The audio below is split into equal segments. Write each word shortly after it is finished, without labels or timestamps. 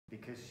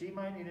because she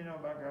might need to know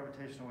about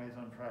gravitational waves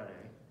on Friday.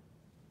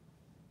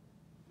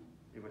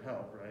 It would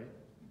help, right?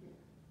 Yeah.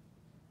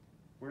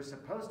 We're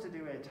supposed to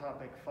do a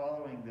topic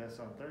following this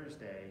on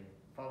Thursday,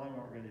 following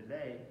what we're going to do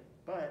today,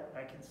 but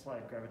I can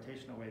slide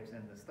gravitational waves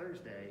in this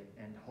Thursday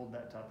and hold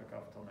that topic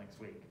off till next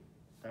week.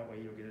 That way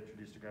you'll get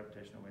introduced to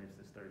gravitational waves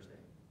this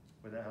Thursday.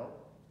 Would that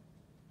help?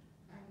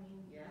 I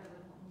mean, yeah, it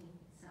would help me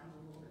sound a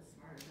little bit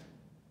smarter than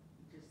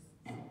just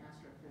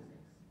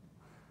astrophysics.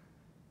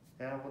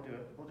 Yeah, we'll do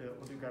it. We'll do it.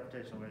 We'll do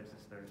gravitational waves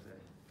this Thursday.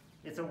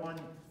 It's a one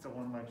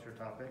lecture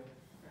topic,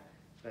 Okay.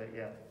 but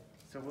yeah.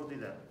 So we'll do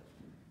that.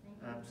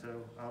 Thank you. So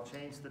I'll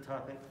change the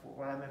topic.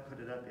 Well, I haven't put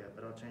it up yet,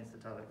 but I'll change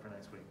the topic for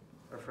next week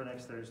or for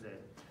next Thursday.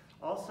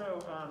 Also,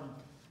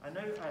 I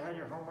know I had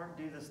your homework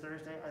due this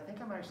Thursday. I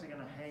think I'm actually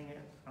going to hang it.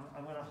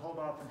 I'm going to hold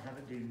off and have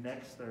it due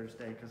next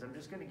Thursday because I'm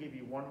just going to give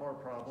you one more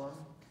problem,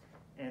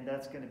 and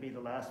that's going to be the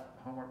last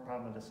homework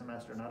problem of the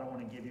semester. And I don't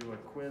want to give you a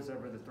quiz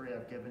over the 3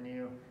 I've given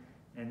you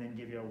and then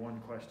give you a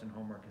 1-question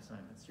homework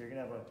assignment. So you're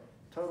going to have a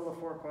total of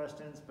 4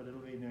 questions, but it'll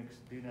be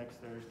due next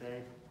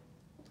Thursday.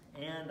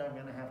 And I'm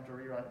going to have to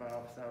rewrite my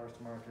office hours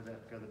tomorrow because I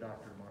have to go to the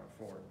doctor tomorrow at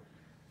 4,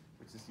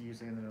 which is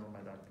usually in the middle of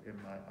my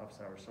office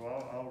hours. So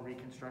I'll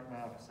reconstruct my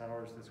office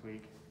hours this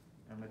week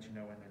and let you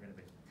know when they're going to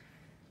be.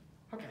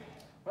 Okay.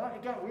 Well,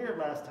 it got weird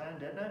last time,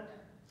 didn't it?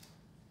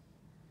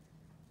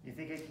 You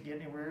think it could get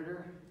any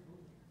weirder?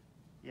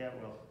 Yeah, it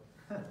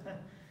will.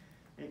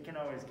 It can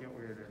always get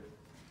weirder.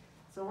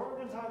 So what we're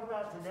going to talk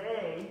about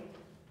today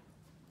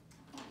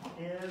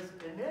is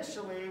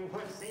initially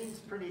what seems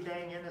pretty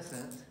dang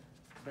innocent,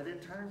 but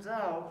it turns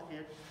out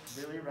it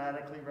really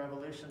radically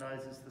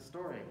revolutionizes the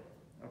story.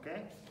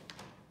 Okay?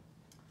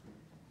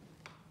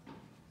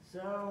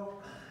 So,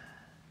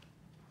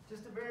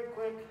 just a very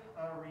quick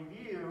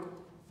review.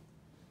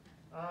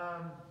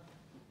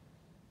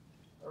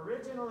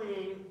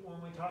 Originally,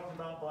 when we talked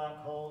about black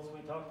holes,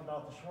 we talked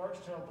about the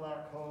Schwarzschild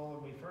black hole,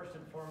 and we first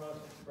and foremost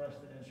expressed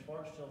it in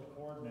Schwarzschild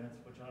coordinates,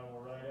 which I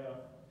will write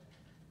up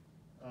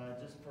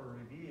just for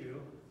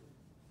review.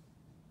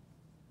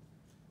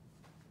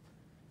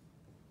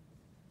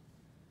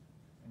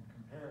 And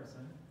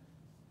comparison.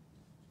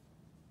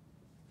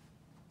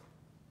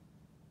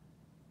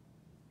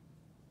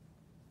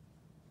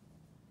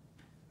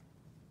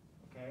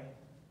 Okay.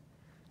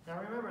 Now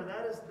remember,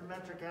 that is the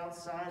metric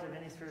outside of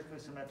any spherically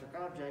symmetric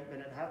object, but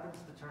it happens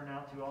to turn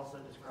out to also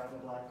describe a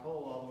black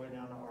hole all the way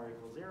down to r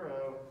equals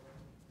 0.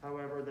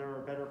 However, there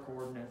are better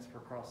coordinates for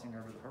crossing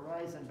over the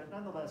horizon, but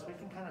nonetheless, we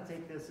can kind of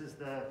take this as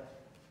the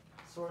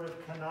sort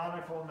of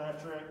canonical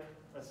metric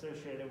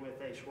associated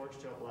with a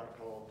Schwarzschild black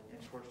hole in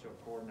Schwarzschild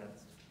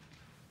coordinates.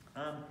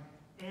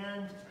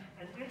 And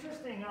an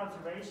interesting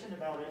observation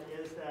about it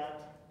is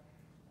that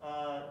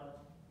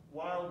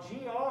while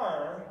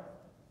GR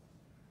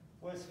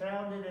was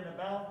founded in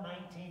about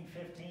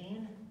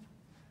 1915,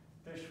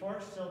 the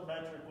Schwarzschild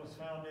metric was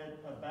founded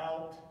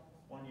about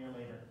 1 year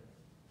later.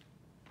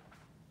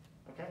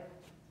 Okay?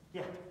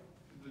 Yeah?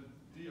 The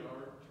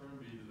dr turn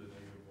be to the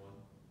 -1.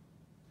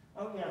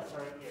 Oh, yeah,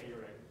 sorry. Yeah,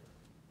 you're right.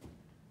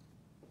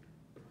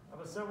 I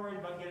was so worried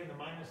about getting the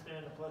minus there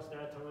and the plus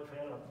there, I totally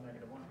forgot about the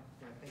 -1.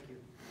 Yeah, thank you.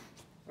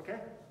 Okay?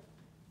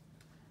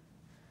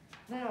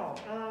 Now,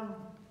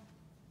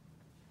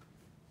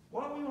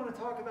 what we want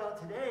to talk about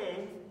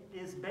today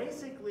is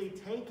basically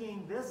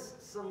taking this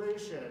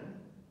solution,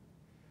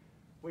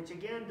 which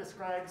again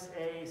describes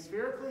a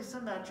spherically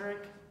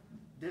symmetric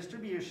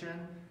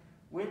distribution,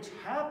 which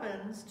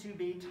happens to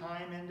be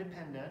time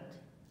independent,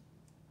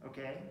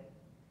 okay?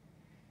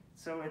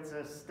 So it's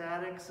a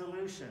static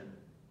solution,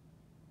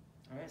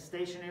 all right?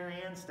 Stationary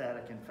and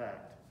static, in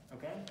fact,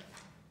 okay?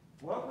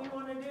 What we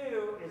want to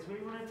do is we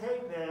want to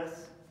take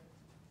this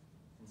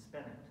and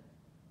spin it,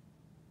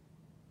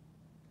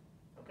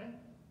 okay?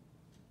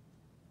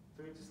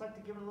 So we just like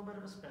to give it a little bit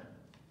of a spin,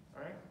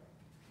 all right?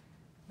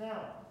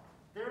 Now,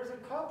 there's a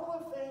couple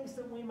of things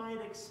that we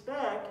might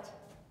expect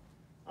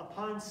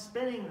upon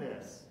spinning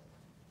this.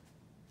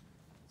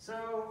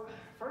 So,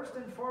 first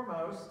and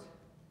foremost,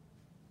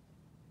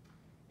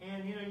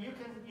 and you know, you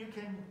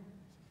can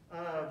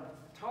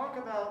talk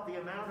about the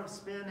amount of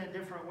spin in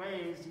different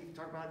ways. You can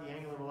talk about the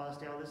angular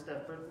velocity, all this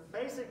stuff, but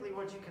basically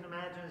what you can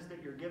imagine is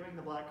that you're giving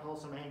the black hole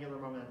some angular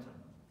momentum,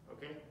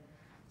 okay?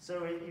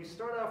 So you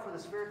start off with a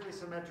spherically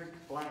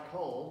symmetric black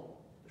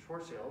hole, the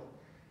Schwarzschild,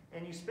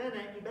 and you spin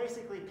it, you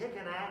basically pick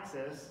an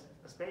axis,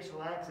 a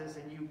spatial axis,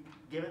 and you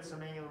give it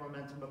some angular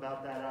momentum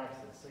about that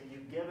axis. So you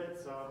give it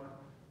some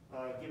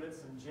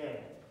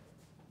J.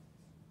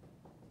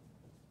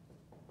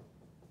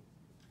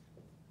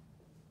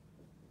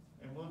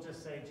 And we'll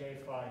just say J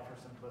phi for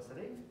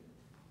simplicity.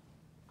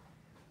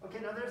 Okay,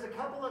 now there's a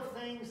couple of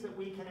things that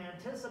we can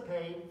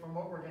anticipate from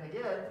what we're going to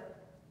get.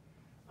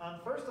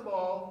 First of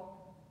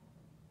all,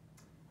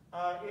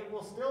 it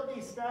will still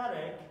be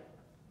static.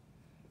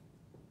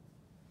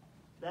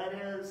 That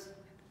is,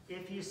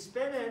 if you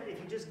spin it, if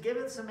you just give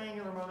it some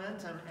angular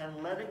momentum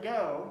and let it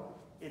go,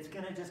 it's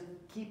going to just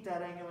keep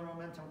that angular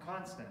momentum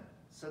constant.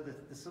 So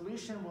the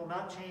solution will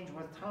not change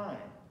with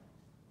time.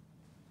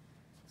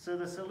 So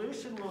the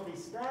solution will be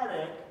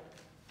static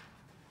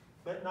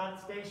but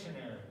not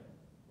stationary.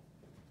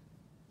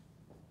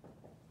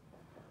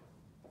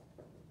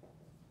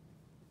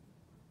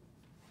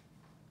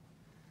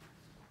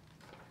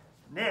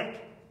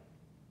 Nick.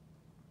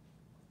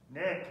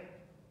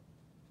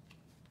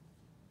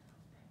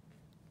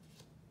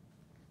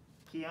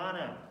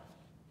 Kiana.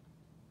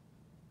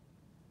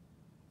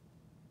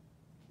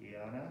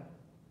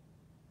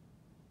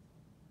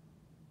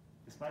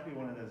 This might be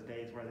one of those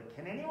days where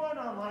can anyone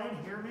online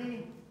hear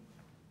me?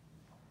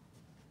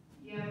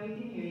 Yeah, we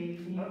can hear you.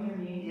 Can you hear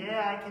me?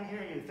 Yeah, I can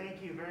hear you.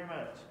 Thank you very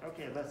much.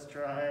 Okay, let's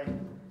try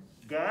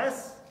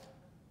Gus.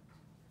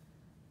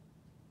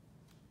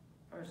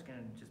 I'm just going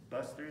to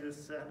bust through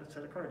this set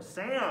of cards.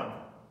 Sam.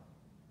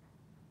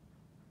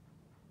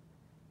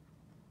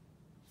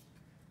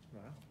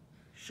 Wow.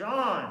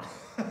 Sean.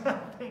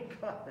 Thank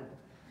God.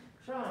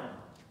 Sean.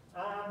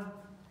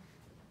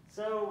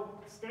 So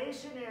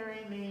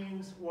stationary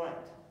means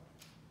what?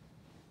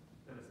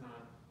 That it's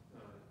not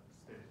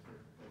stationary,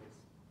 that it's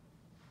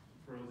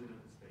frozen in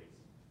space,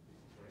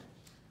 right?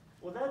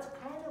 Well, that's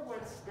kind of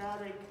what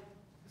static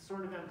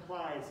sort of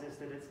implies, is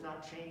that it's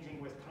not changing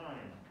with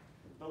time.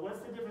 But what's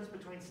the difference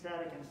between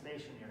static and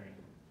stationary?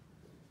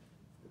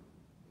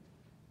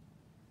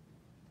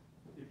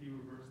 If you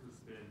reverse the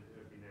spin, it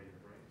would be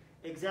negative,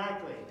 right?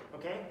 Exactly,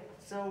 okay?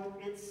 So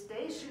it's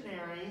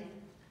stationary,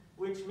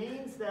 which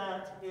means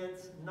that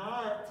it's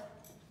not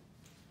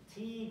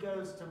t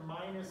goes to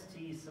minus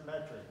t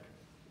symmetric.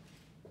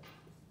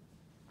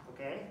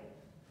 Okay?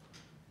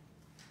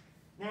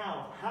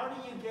 Now, how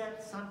do you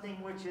get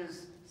something which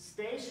is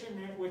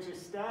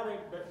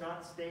static but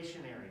not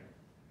stationary?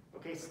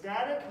 Okay,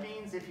 static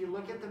means if you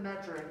look at the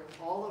metric,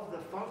 all of the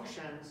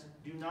functions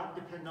do not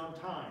depend on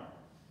time.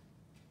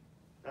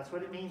 That's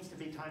what it means to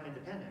be time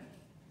independent.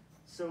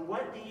 So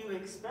what do you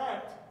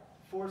expect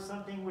for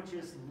something which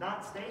is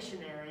not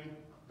stationary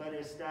but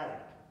is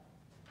static?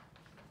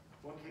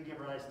 What could give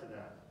rise to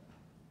that?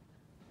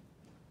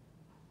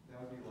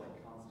 That would be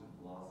like constant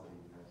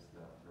velocity type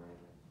stuff, right?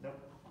 Nope.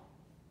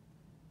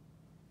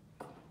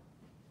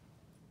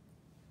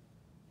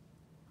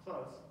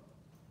 Close.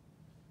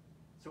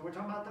 So we're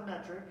talking about the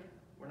metric.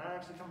 We're not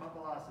actually talking about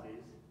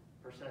velocities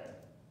per se.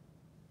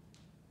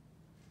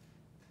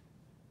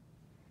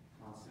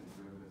 Constant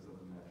derivatives of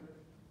the metric?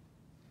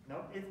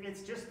 Nope,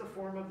 it's just the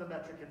form of the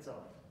metric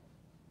itself.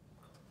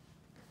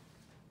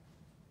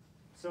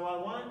 So I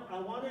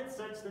want it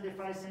such that if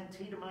I send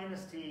t to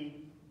minus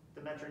t,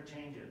 the metric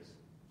changes.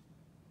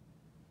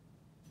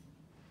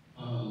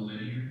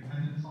 Linear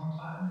dependence on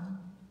time?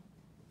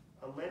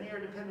 A linear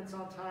dependence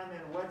on time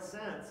in what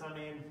sense? I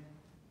mean,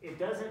 it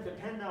doesn't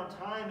depend on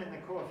time in the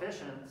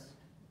coefficients.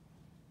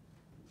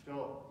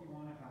 Joel? You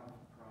want to have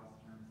cross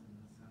terms in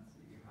the sense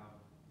that you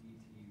have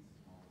dt's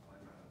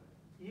multiplied by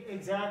other.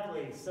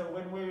 Exactly. So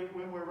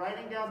when we're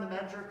writing down the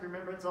metric,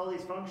 remember it's all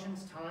these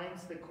functions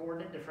times the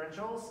coordinate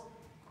differentials.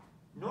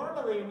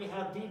 Normally we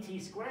have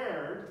dt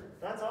squared.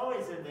 That's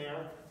always in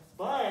there.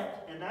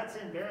 But, and that's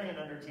invariant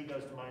under t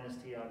goes to minus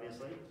t,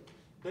 obviously.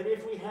 But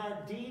if we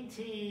had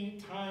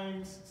dt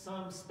times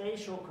some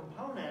spatial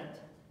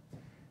component,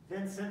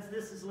 then since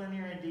this is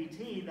linear in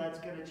dt, that's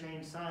going to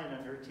change sign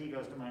under t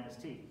goes to minus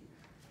t.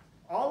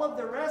 All of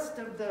the rest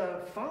of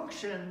the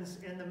functions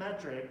in the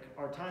metric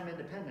are time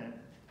independent,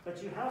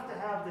 but you have to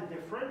have the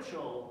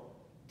differential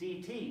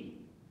dt.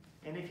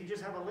 And if you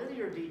just have a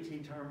linear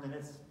dt term, then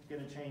it's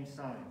going to change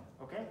sign,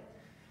 okay?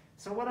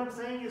 So what I'm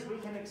saying is we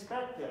can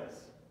expect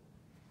this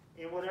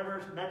in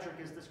whatever metric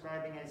is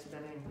describing a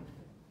spinning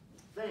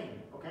thing,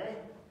 okay?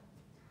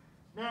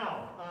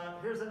 Now,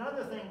 here's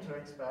another thing to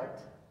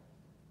expect.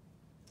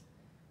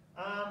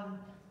 Sorry,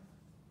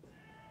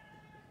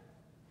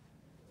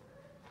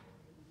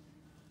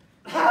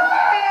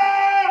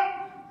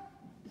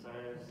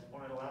 I just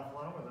wanted to laugh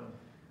along with them.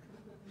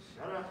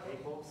 Shut up,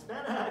 people.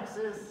 Spin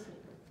axis.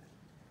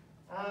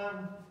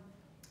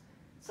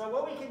 So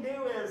what we can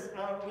do is,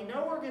 we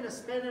know we're going to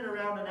spin it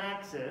around an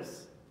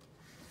axis,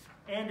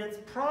 and it's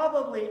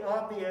probably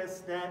obvious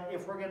that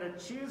if we're going to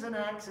choose an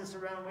axis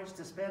around which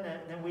to spin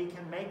it, then we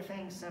can make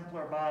things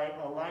simpler by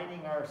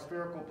aligning our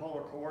spherical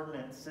polar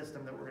coordinate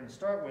system that we're going to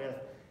start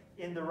with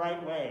in the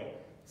right way,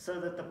 so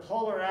that the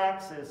polar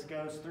axis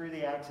goes through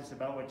the axis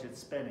about which it's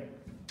spinning.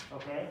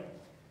 Okay?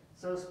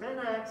 So spin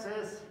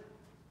axis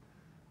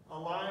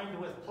aligned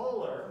with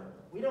polar.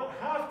 We don't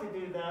have to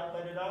do that,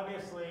 but it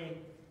obviously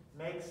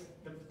makes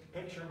the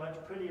picture much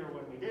prettier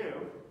when we do.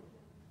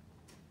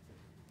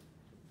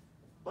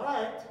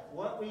 But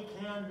what we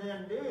can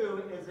then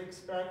do is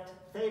expect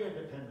theta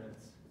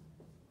dependence.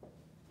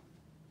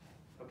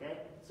 Okay?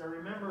 So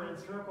remember, in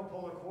spherical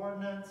polar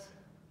coordinates,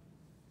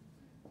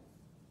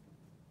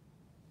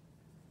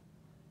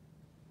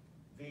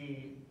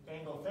 the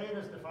angle theta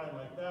is defined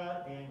like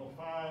that, the angle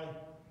phi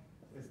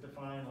is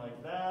defined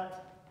like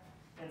that.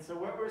 And so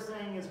what we're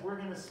saying is we're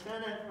going to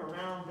spin it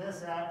around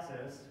this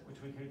axis, which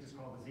we could just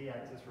call the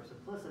z-axis for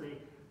simplicity.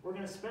 We're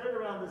going to spin it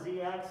around the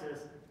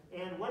z-axis,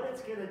 and what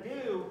it's going to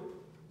do,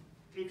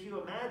 if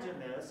you imagine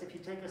this, if you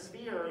take a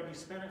sphere and you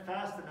spin it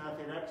fast enough,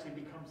 it actually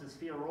becomes a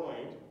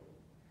spheroid.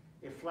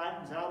 If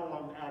flattens out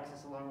along the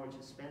axis along which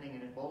it's spinning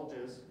and it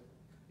bulges,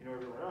 you know,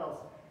 everywhere else.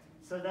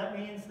 So that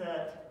means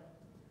that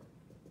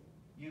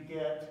you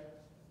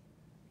get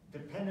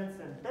dependence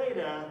in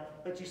theta,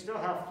 but you still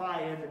have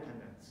phi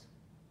independence.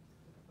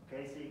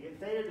 Okay, so you get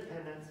theta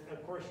dependence, and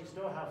of course you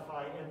still have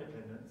phi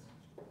independence.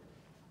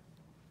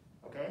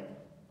 Okay?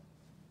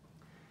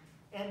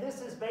 And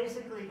this is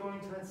basically going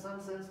to, in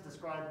some sense,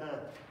 describe the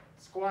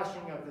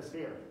squashing of the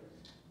sphere.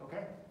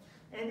 Okay?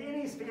 And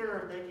any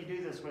sphere that you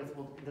do this with,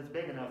 that's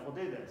big enough, will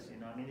do this. You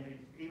know, I mean,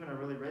 even a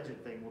really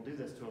rigid thing will do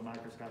this to a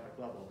microscopic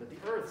level. But the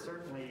Earth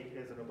certainly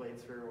is an oblate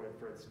spheroid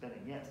for its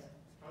spinning. Yes?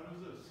 How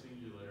does a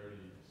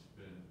singularity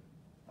spin?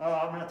 Oh,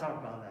 I'm going to talk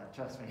about that.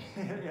 Trust me.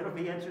 It'll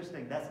be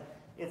interesting.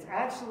 It's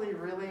actually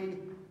really,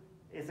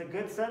 it's a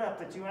good setup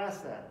that you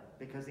ask that,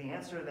 because the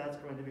answer to that's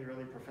going to be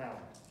really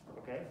profound.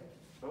 Okay?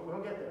 But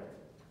we'll get there.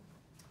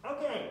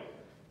 Okay.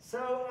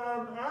 So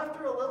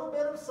after a little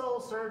bit of soul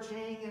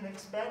searching and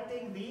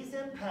expecting these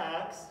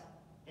impacts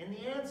in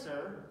the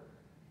answer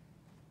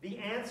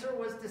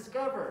was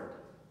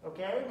discovered.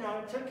 Okay? Now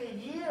it took a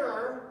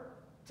year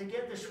to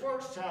get the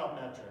Schwarzschild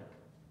metric.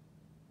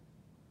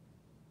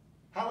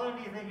 How long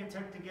do you think it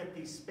took to get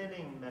the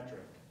spinning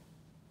metric?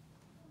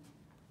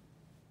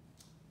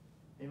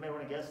 Anybody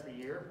want to guess the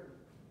year?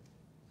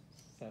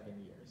 7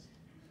 years.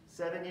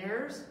 7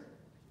 years?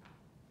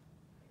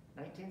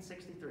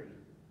 1963.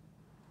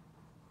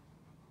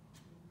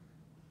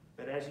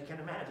 But as you can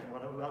imagine,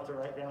 what I'm about to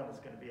write down is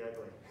going to be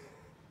ugly.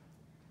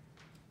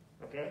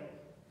 Okay?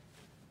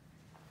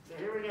 So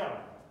here we go.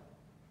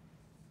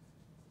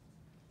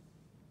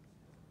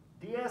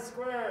 ds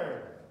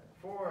squared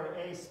for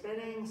a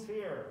spinning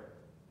sphere,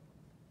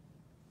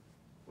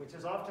 which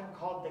is often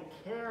called the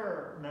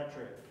Kerr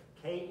metric,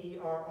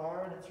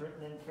 K-E-R-R, and it's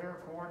written in Kerr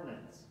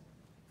coordinates.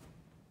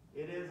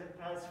 It is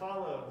as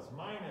follows: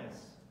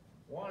 minus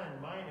 1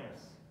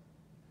 minus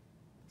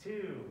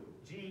 2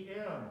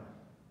 GM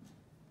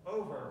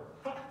over,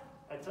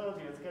 I told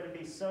you it's going to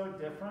be so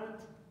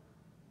different.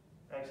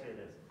 Actually it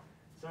is.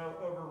 So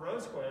over rho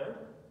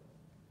squared,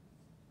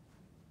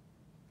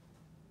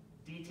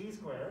 dt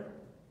squared,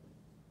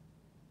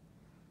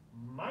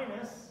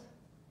 minus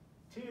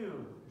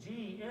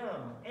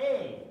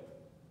 2gma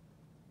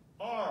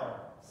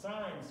r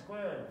sine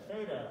squared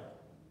theta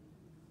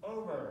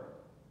over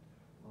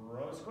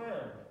rho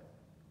squared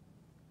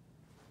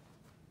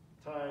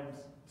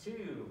times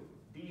 2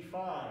 d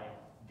phi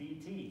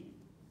dt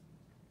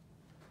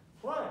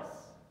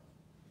plus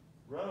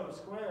rho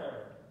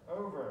squared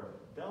over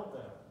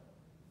delta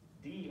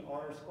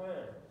dr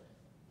squared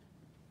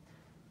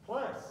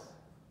plus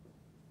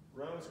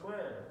rho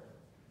squared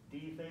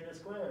d theta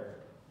squared.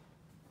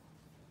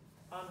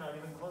 I'm not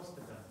even close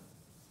to done.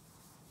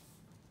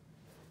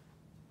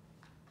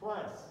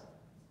 Plus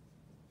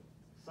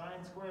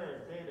sine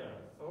squared theta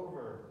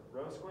over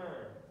rho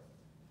squared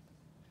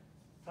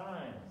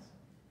times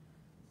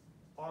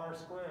r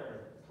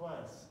squared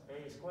plus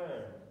a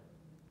squared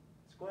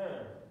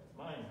squared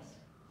minus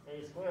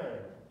a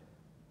squared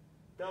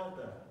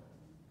delta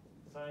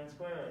sine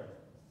squared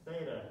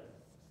theta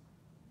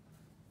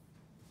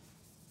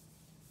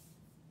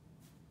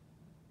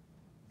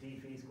d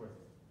phi squared.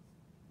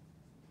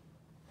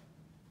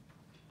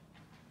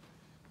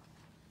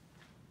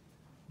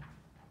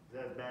 Is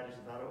that as bad as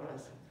you thought it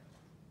was?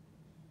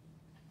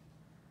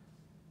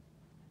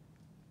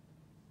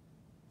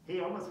 He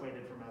almost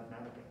waited for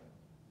Mathematica.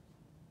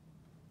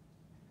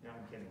 No,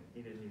 I'm kidding.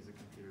 He didn't use a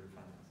computer to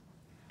find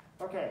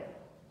this. Okay.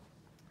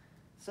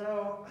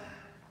 So,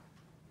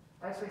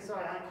 actually,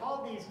 sorry, I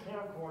called these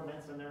Kerr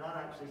coordinates, and they're not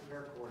actually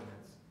Kerr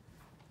coordinates.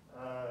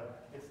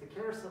 It's the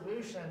Kerr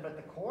solution, but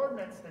the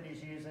coordinates that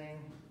he's using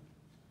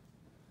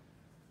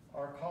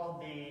are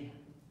called the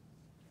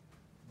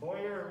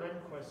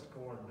Boyer-Lindquist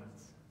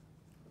coordinates.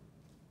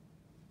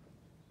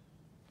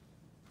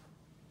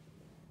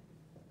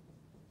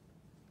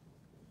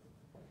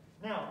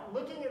 Now,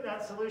 looking at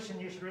that solution,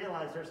 you should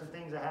realize there's some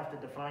things I have to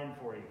define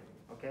for you.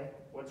 Okay?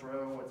 What's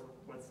rho,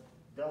 what's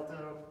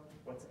delta,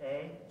 what's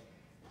A?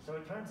 So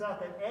it turns out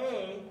that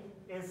A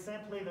is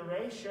simply the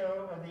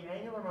ratio of the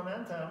angular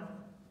momentum,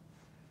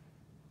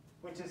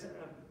 which is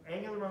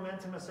angular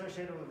momentum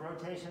associated with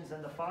rotations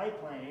in the phi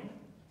plane.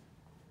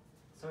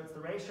 So it's the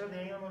ratio of the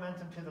angular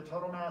momentum to the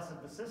total mass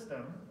of the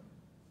system.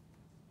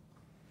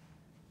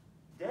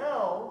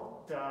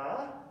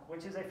 Delta,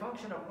 which is a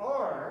function of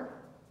r,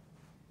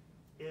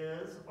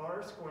 is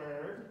r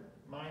squared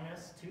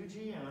minus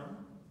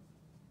 2gm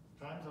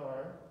times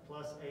r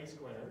plus a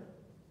squared.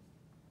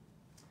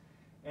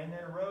 And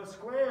then rho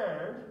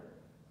squared,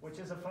 which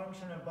is a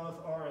function of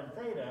both r and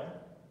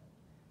theta,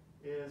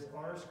 is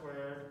r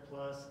squared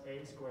plus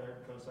a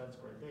squared cosine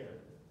squared theta.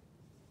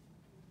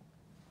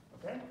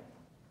 Okay?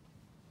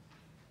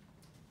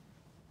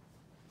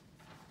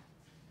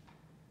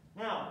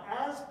 Now,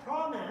 as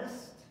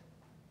promised,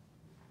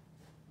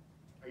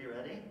 are you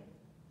ready?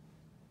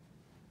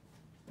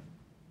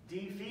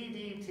 d phi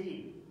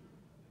dt.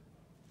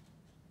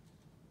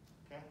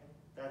 Okay?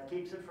 That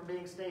keeps it from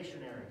being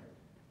stationary.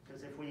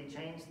 Because if we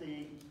change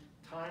the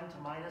time to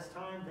minus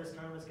time, this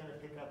term is going to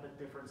pick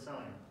different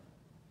sign.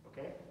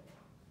 Okay?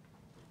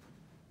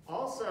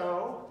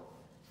 Also,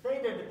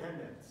 theta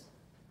dependence.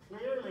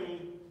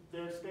 Clearly,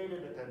 there's theta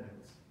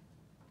dependence.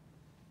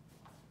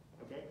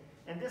 Okay?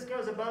 And this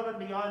goes above and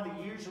beyond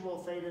the usual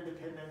theta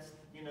dependence.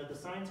 You know, the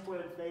sine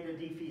squared theta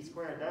d phi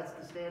squared, that's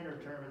the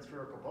standard term in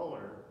spherical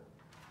polar.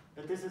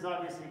 But this is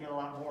obviously got a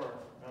lot more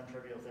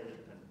non-trivial theta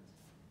dependence.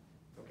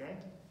 Okay?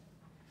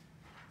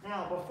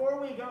 Now,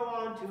 before we go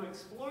on to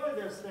explore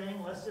this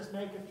thing, let's just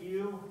make a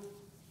few,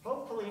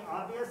 hopefully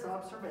obvious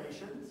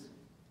observations.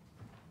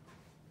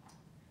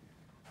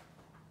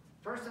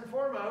 First and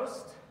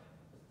foremost,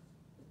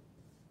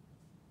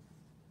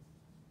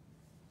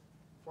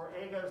 for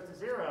a goes to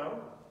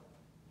 0,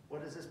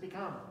 what does this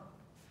become?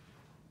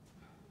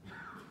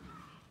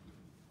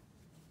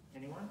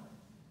 Anyone?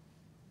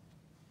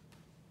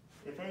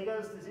 If a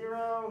goes to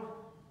 0,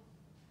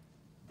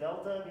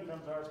 delta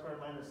becomes r squared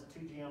minus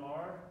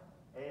 2gmr.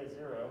 A is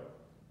 0,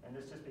 and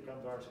this just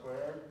becomes r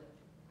squared.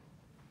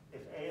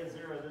 If a is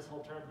 0, this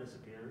whole term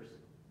disappears.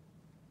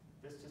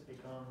 This just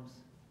becomes,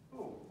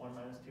 1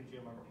 minus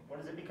 2gmr. What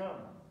does it become?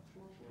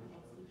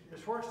 The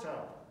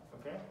Schwarzschild,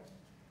 okay?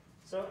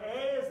 So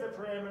a is the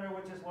parameter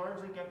which is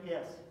largely,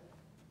 yes?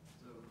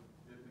 So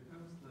it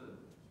becomes the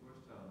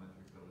Schwarzschild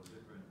metric though with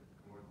different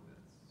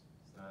coordinates.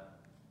 Does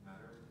that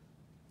matter?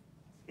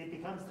 It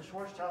becomes the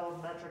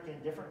Schwarzschild metric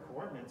in different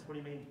coordinates. What do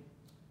you mean?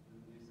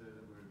 You said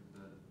that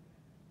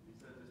you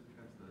said this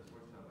becomes the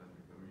Schwarzschild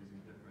metric, but we're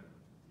using different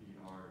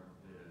TR,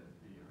 theta, and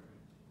phi, right?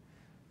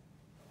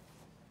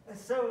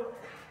 So,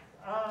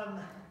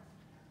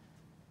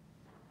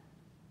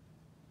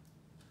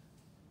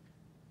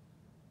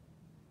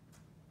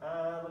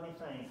 let me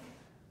think.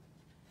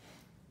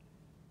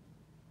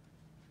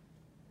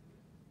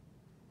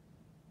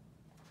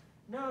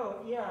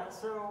 No, yeah,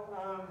 so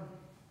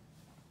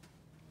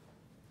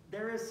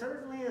there is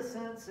certainly a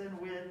sense in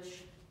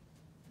which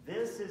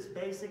this is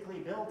basically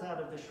built out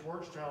of the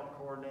Schwarzschild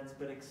coordinates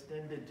but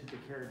extended to the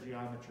Kerr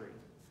geometry.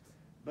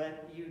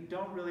 But you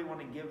don't really want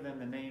to give them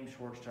the name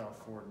Schwarzschild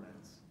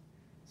coordinates.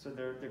 So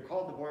they're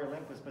called the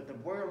Boyer-Lindquist, but the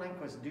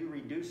Boyer-Lindquist do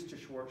reduce to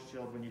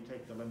Schwarzschild when you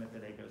take the limit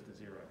that a goes to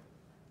 0.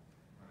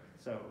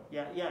 So,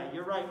 yeah,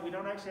 you're right. We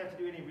don't actually have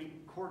to do any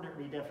coordinate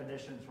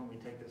redefinitions when we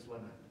take this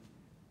limit.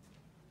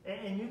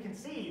 And you can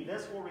see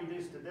this will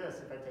reduce to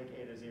this if I take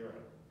a to 0.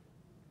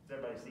 Does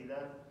everybody see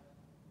that?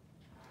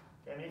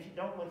 I mean, if you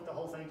don't look at the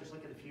whole thing, just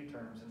look at a few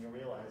terms and you'll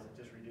realize it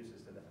just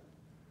reduces to that.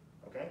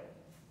 Okay?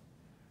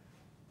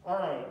 All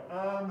right.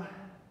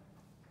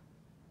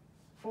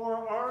 For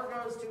r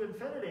goes to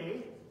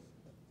infinity,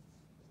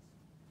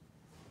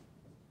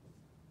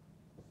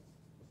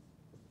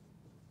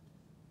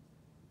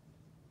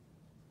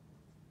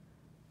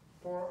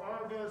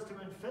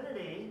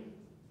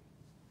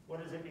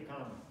 what does it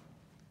become?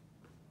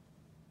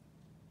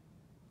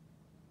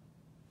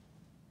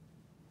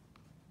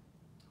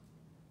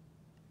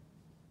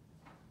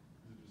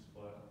 Is it just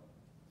flat?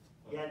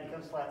 Yeah, it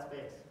becomes flat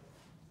space.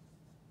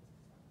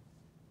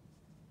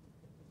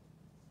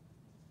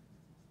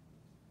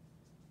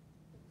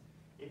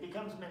 It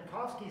becomes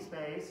Minkowski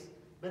space,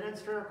 but in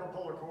spherical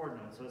polar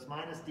coordinates. So it's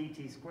minus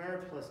dt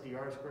squared plus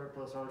dr squared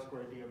plus r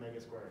squared d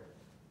omega squared.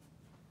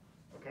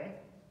 Okay?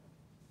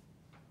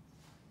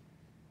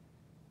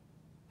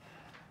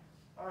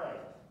 All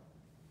right.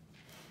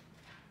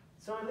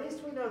 So at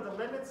least we know the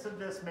limits of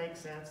this make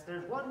sense.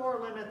 There's one more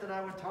limit that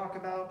I would talk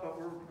about, but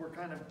we're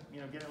kind of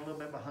getting a little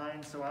bit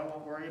behind, so I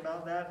won't worry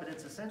about that. But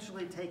it's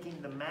essentially taking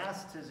the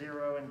mass to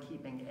 0 and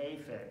keeping a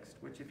fixed,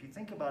 which if you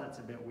think about it, it's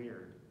a bit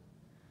weird.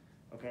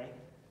 Okay?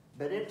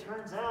 But it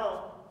turns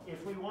out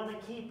if we want to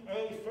keep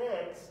a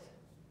fixed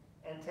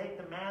and take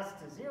the mass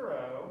to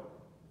 0,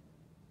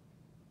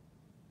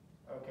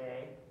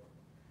 okay,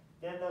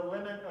 then the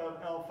limit of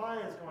L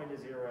phi is going to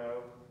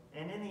 0,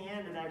 and in the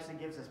end it actually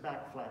gives us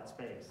back flat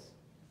space.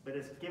 But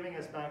it's giving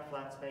us back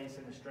flat space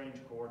in a strange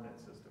coordinate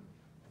system.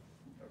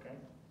 Okay?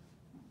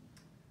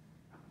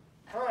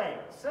 All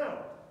right,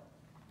 so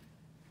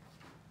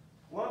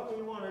what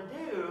we want to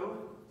do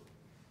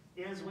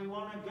is we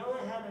want to go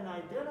ahead and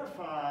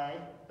identify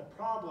the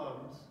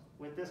problems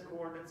with this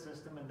coordinate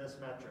system and this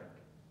metric.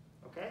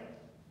 Okay?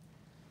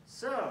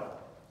 So,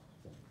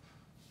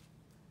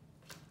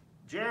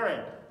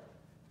 Jared.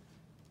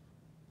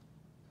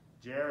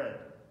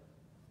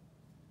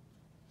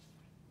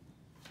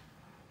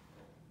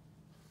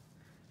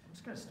 I'm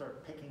just going to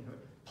start picking who.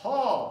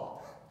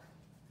 Paul.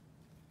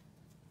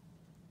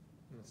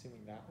 I'm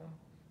assuming that one.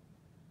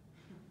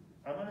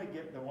 I'm going to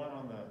get the one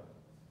on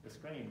the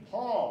screen.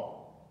 Paul.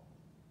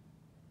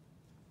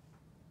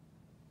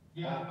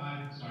 Yeah,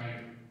 I'm sorry.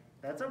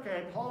 That's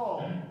okay,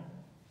 Paul.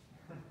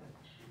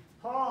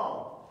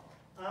 Paul,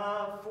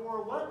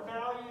 for what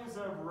values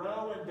of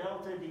rho and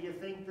delta do you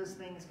think this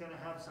thing's going to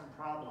have some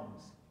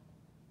problems?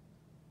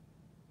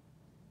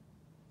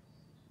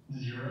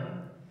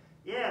 0?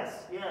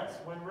 Yes.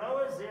 When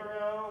rho is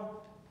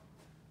 0,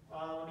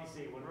 let me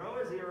see. When rho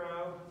is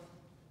 0,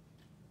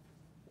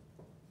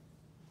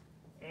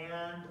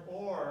 and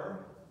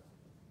or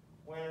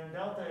when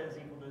delta is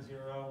equal to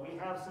 0, we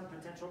have some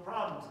potential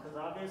problems, because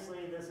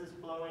obviously this is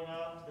blowing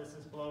up, this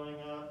is blowing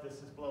up,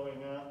 this is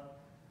blowing up,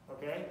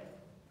 okay?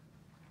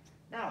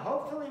 Now,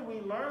 hopefully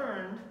we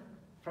learned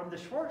from the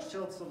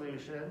Schwarzschild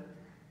solution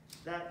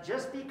that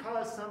just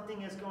because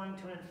something is going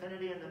to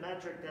infinity in the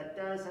metric, that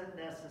doesn't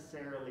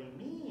necessarily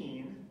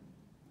mean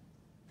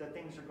that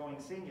things are going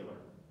singular.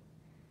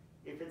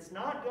 If it's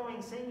not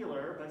going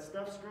singular, but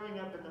stuff's screwing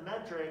up in the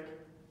metric,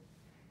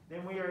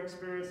 then we are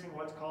experiencing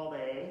what's called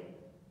it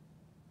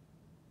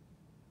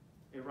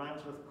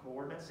rhymes with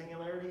coordinate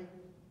singularity.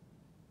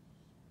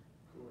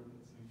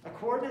 A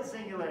coordinate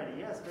singularity,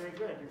 yes, very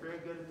good. You're very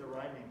good at the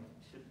rhyming.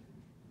 You should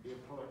be a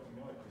poet,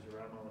 you know it, because you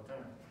rhyme all the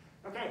time.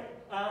 Okay,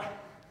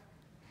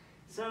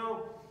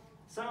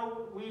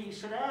 so we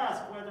should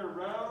ask whether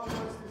rho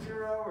goes to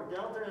 0 or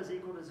delta is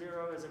equal to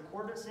 0 is a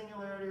coordinate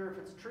singularity or if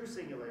it's true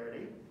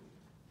singularity.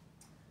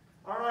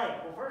 All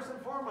right, well, first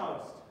and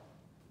foremost,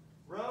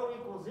 rho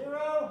equals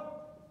 0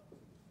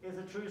 is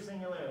a true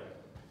singularity.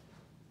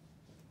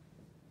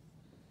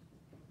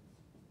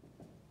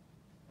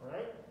 All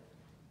right?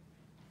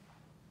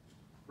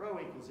 Rho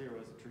equals 0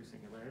 is a true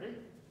singularity.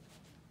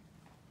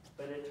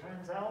 But it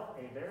turns out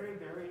a very,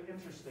 very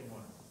interesting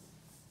one.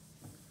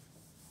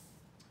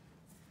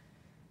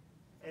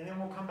 And then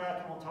we'll come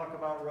back and we'll talk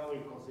about rho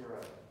equals 0.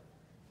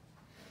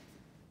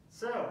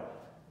 So,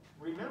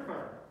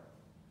 remember,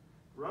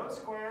 rho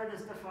squared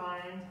is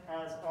defined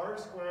as r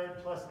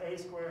squared plus a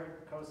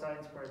squared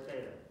cosine squared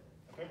theta.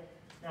 Okay?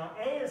 Now,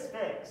 a is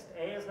fixed.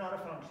 A is not a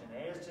function.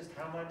 A is just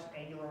how much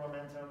angular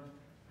momentum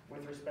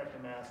with respect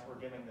to mass we're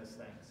giving this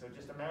thing. So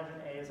just imagine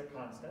a is a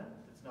constant.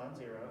 It's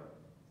non-zero.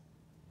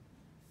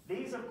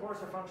 These, of course,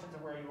 are functions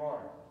of where you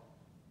are.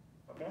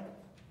 Okay?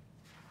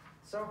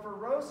 So for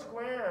rho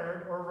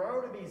squared, or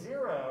rho to be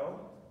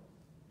 0,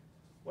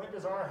 what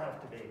does r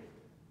have to be?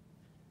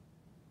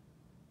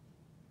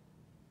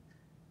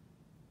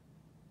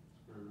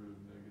 Square root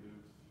of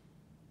negative.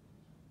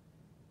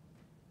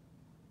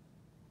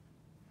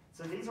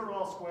 So these are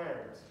all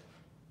squares.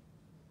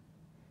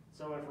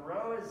 So if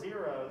rho is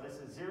 0, this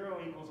is 0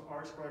 equals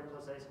r squared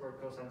plus a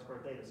squared cosine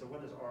squared theta. So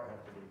what does r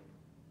have to be?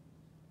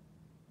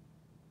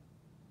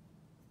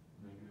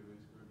 Negative a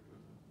squared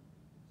cosine.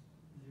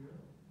 0?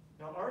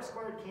 Now r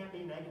squared can't be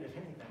negative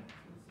anything.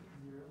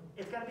 Is it 0?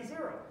 It's got to be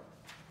 0.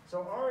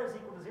 So r is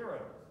equal to 0.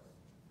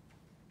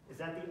 Is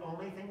that the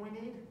only thing we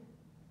need?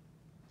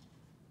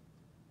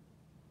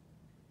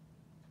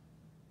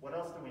 What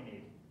else do we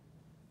need?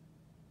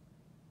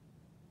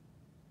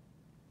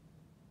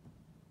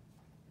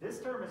 This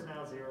term is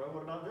now 0.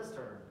 What about this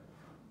term?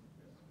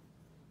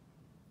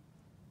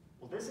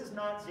 Well, this is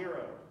not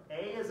 0.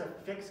 A is a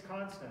fixed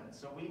constant,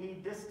 so we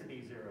need this to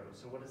be 0.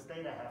 So what does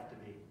theta have to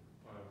be?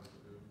 Pi over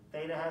 2.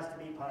 Theta has to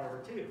be pi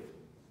over 2.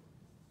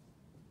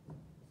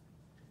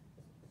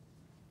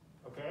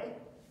 Okay?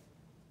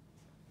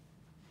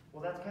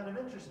 Well, that's kind of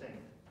interesting.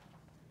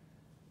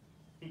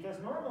 Because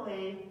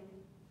normally,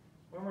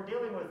 when we're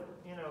dealing with,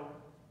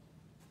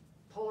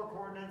 polar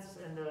coordinates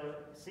and the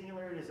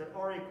singularity is at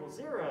r equals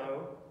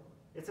 0,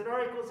 it's at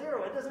r equals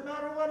 0. It doesn't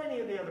matter what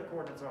any of the other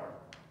coordinates are.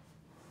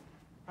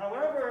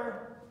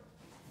 However,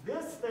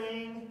 this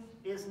thing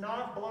is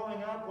not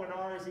blowing up when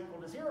r is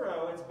equal to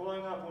 0. It's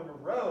blowing up when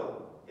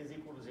rho is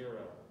equal to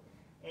 0.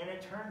 And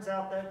it turns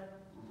out that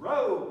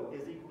rho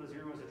is equal to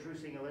 0 is a true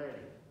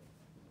singularity.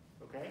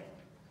 Okay?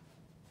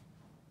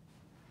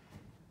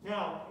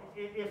 Now,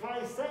 if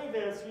I say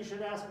this, you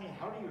should ask me,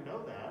 how do you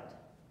know that?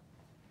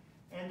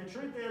 And the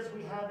truth is,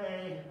 we have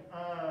a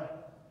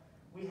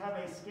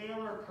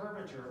scalar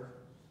curvature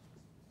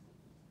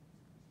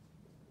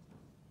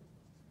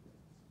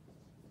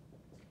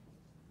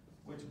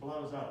which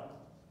blows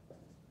up.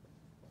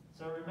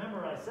 So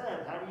remember I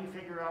said, how do you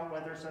figure out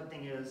whether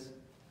something is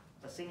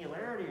a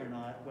singularity or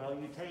not? Well,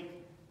 you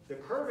take the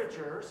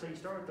curvature, so you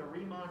start with the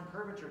Riemann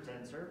curvature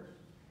tensor,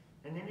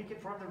 and then you can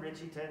form the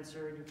Ricci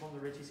tensor, and you form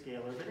the Ricci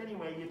scalar. But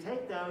anyway, you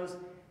take those,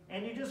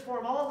 and you just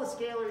form all the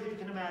scalars you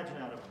can imagine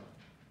out of them.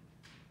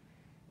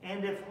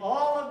 And if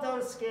all of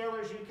those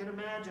scalars you can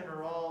imagine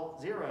are all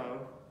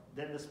 0,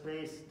 then the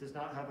space does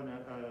not have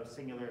a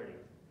singularity.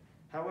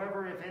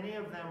 However, if any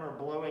of them are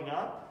blowing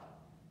up,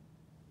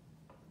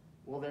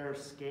 well, they're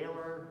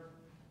scalar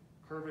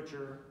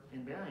curvature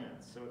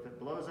invariants. So if it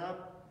blows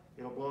up,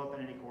 it'll blow up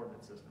in any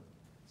coordinate system.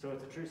 So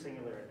it's a true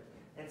singularity.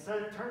 And so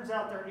it turns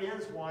out there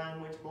is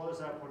one which blows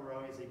up when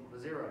rho is equal to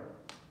 0.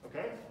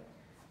 Okay?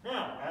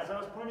 Now, as I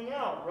was pointing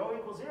out, rho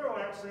equals 0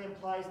 actually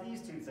implies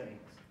these two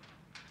things.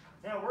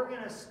 Now, we're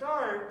going to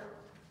start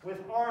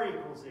with r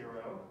equals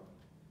 0,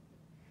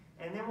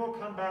 and then we'll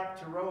come back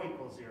to rho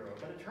equals 0.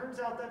 But it turns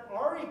out that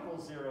r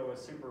equals 0 is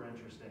super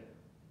interesting.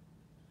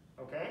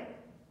 Okay?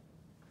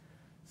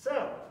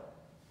 So,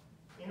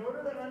 in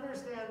order to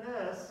understand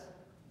this,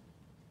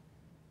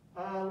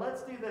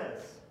 let's do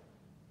this.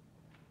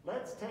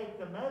 Let's take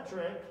the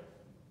metric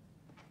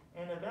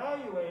and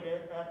evaluate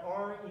it at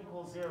r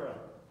equals 0.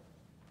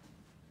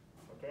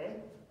 Okay?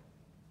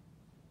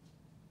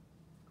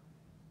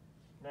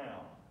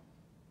 Now,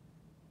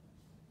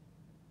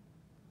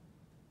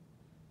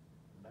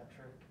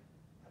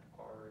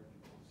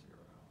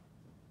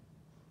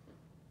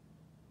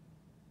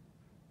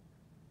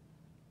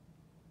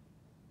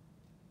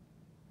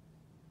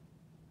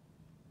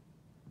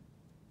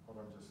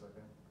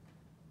 second.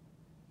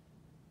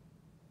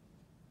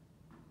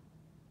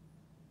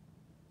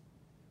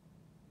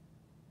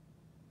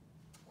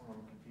 Oh,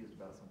 I'm confused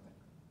about something.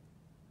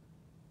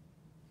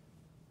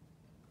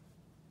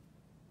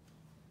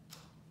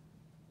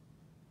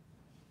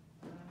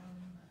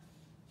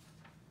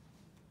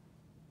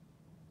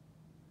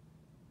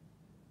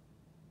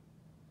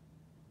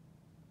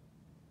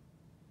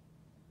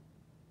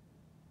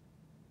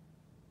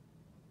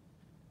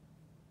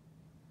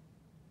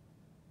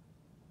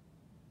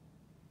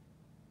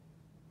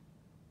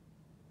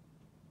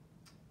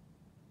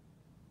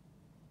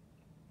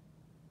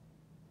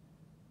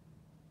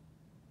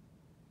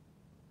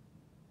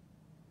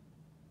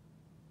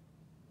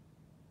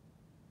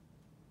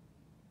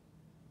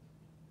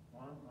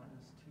 One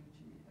minus two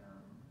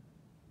GM.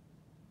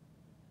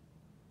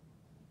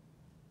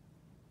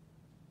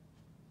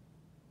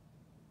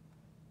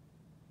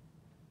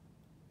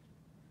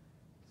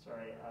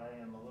 Sorry,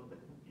 I am a little bit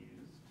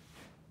confused.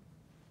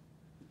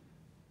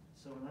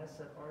 So when I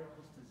set R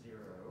equals to 0,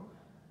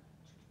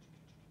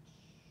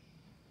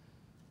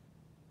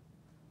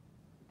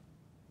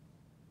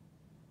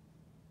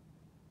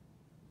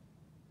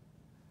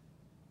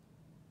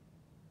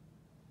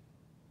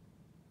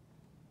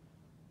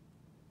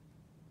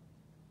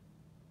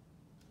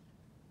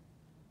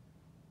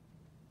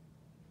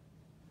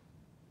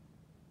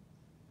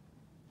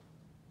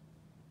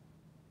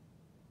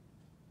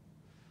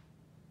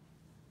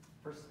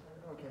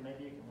 okay,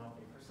 maybe you can help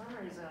me. For some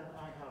reason,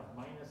 I have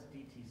minus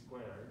dt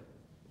squared,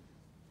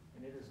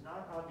 and it is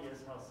not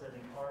obvious how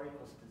setting R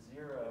equals to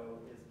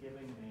 0 is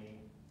giving me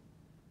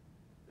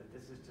that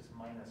this is just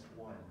minus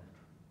 1.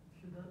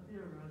 Should that be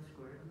a rho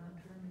squared in that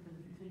term? Because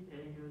if you take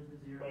a goes to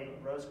 0. Wait,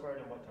 rho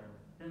squared in what term?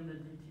 And the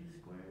dt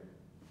squared.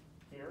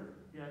 Here?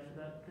 Yeah, should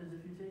that, because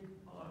if you take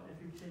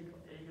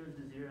a goes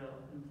to 0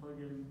 and plug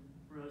in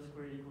rho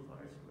squared equals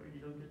r squared,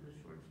 you don't get the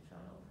Schwarzschild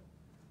child.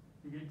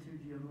 You get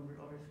 2gm over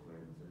r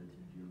squared instead of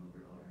 2gm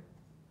over r.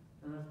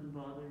 And that's been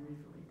bothering me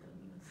for like 10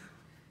 minutes.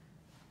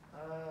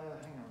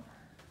 Hang on.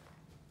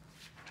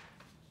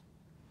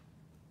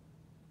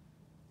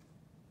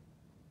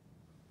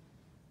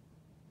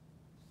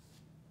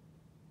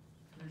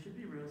 There should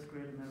be rho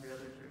squared in every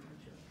other term,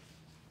 which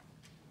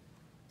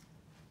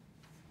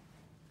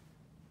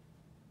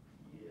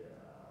Yeah.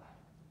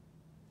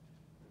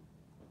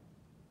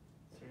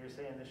 So you're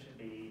saying this should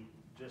be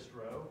just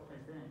rho? I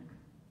think.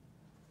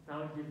 That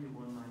would give you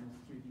 1 minus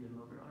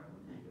 2gm over r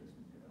when a goes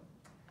to 0.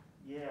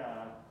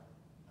 Yeah.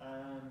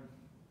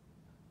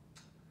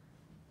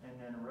 And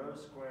then rho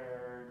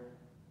squared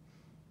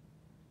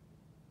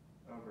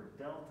over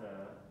delta.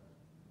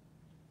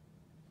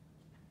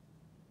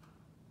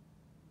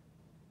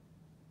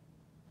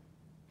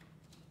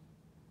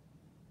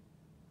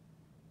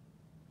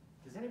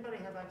 Does anybody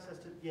have access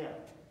to, yeah.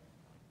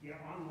 Yeah,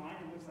 online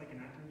it looks like an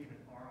acronym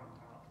with R on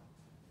top.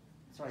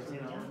 Sorry, So say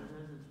it now again? what it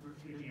is, it's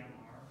repeated.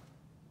 TGMR.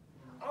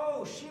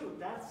 Oh, shoot,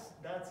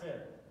 that's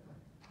it.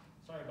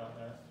 Sorry about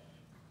that.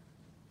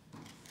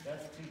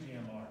 That's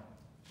 2GMR.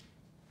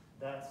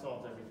 That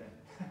solves everything.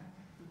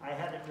 I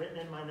had it written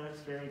in my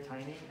notes very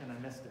tiny and I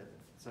missed it,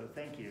 so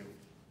thank you.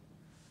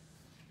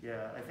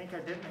 Yeah, I think I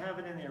didn't have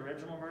it in the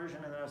original version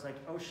and then I was like,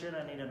 oh shit,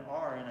 I need an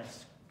R, and I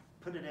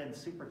put it in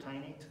super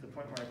tiny to the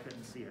point where I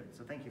couldn't see it,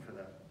 so thank you for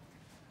that.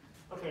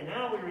 Okay,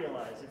 now we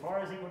realize if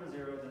R is equal to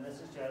 0, then this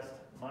is just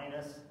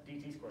minus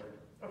dt squared.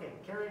 Okay,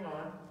 carrying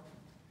on.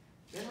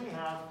 Then we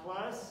have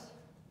plus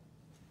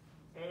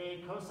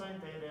a cosine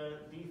theta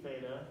d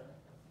theta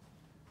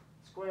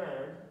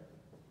squared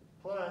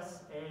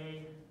plus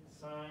a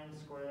sine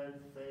squared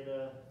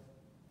theta,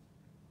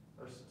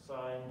 or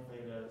sine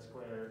theta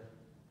squared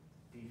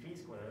d phi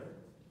squared.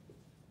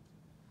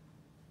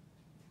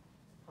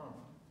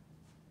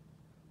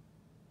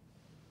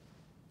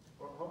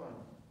 Well, hold on.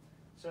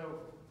 So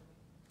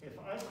if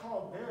I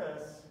call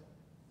this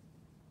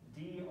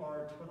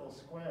dr twiddle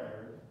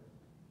squared,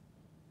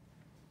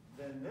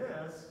 then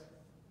this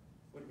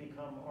would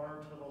become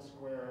r twiddle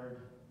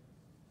squared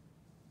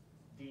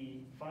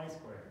d phi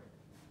squared.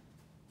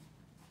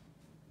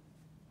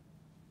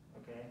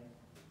 Okay?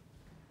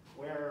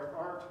 Where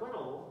r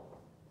twiddle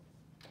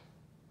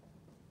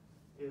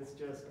is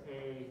just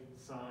a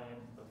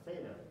sine of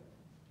theta.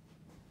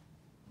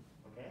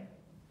 Okay?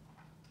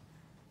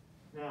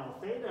 Now,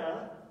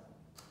 theta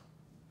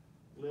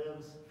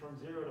lives from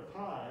 0 to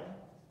pi,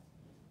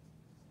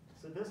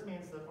 so this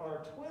means that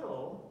r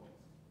twiddle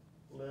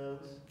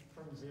lives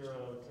from 0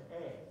 to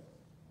a.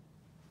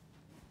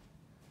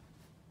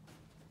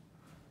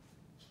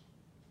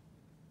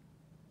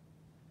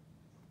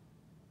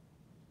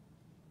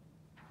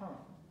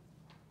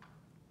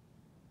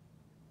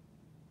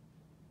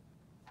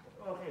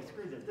 Okay,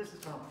 screw this. This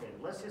is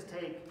complicated. Let's just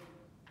take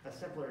a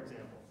simpler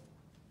example.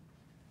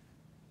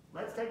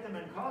 Let's take the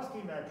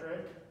Minkowski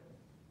metric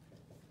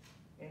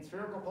in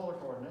spherical polar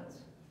coordinates.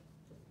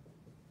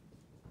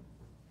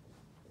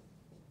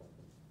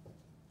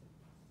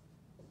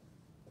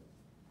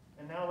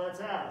 And now let's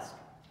ask,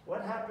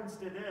 what happens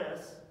to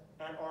this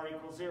at r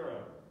equals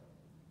 0?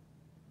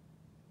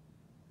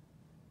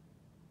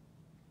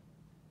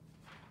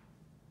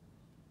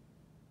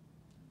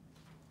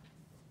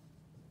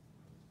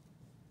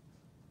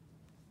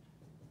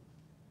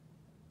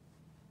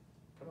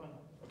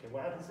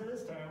 Because what happens to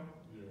this term?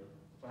 Yeah.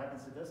 What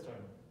happens to this term?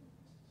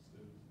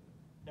 Stays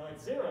the No,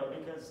 it's 0,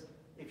 because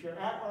if you're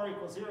at r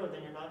equals 0,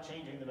 then you're not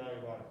changing the value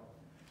of r.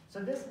 So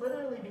this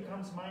literally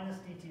becomes minus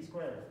dt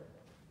squared.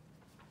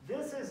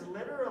 This is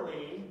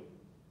literally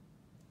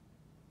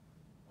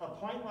a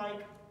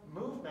point-like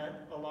movement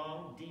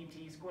along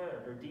dt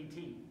squared, or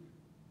dt.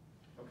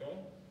 Okay?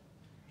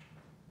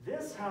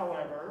 This,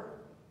 however,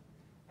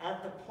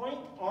 at the point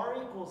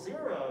r equals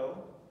 0,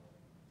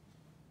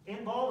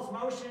 involves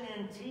motion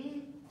in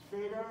t,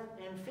 theta,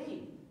 and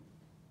phi.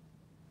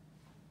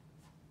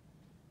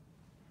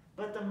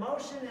 But the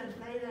motion in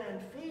theta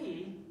and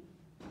phi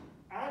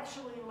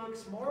actually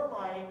looks more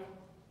like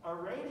a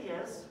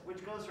radius,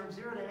 which goes from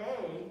 0 to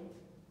a,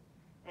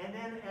 and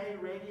then a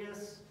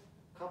radius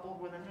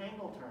coupled with an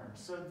angle term.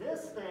 So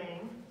this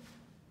thing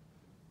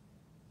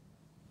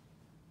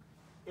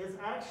is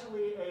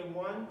actually a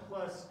 1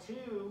 plus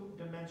 2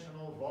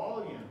 dimensional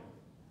volume.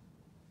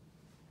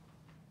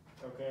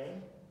 Okay?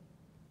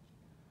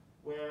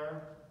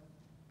 Where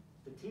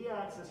the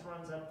t-axis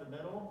runs up the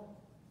middle,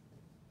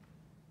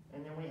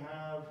 and then we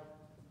have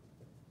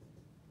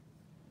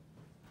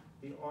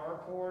the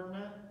r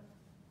coordinate,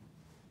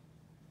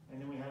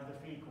 and then we have the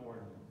phi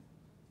coordinate.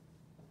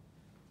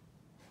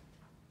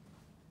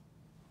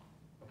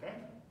 Okay?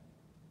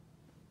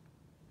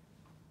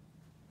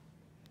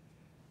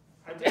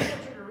 I just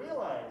want you to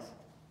realize,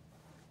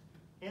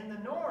 in the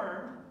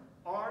norm,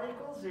 r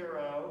equals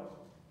 0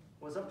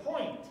 was a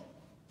point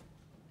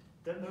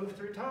that moved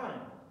through time.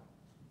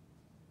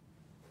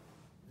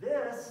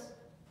 This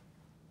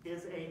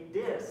is a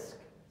disk,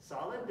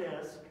 solid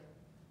disk,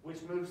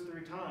 which moves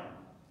through time.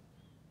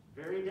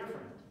 Very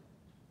different.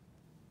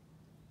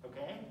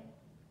 Okay?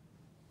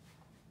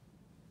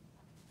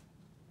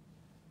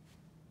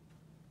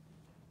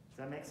 Does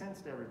that make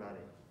sense to everybody?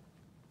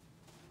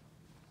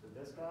 So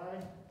this guy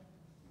is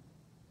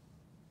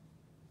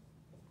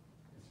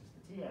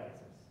just the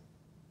t-axis,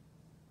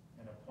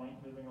 and a point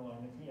moving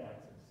along the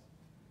t-axis.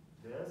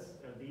 This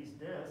are these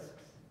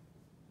disks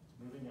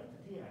moving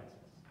up the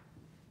t-axis.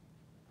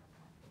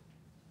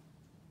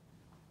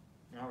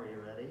 Now are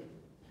you ready?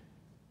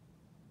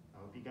 I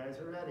hope you guys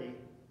are ready.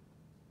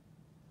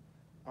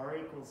 R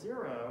equals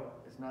 0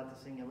 is not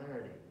the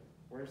singularity.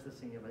 Where's the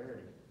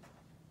singularity?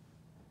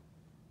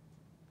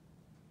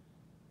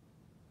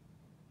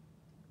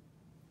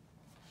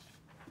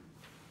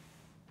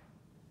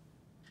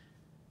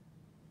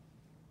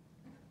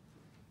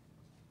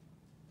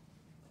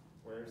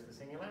 Where's the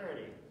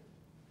singularity?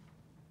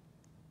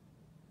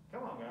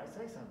 Come on, guys,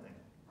 say something.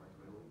 R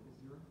total equals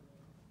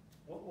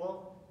 0?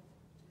 Well,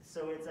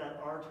 so it's at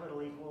r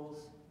total equals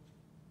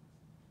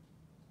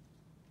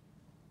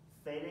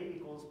theta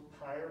equals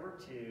pi over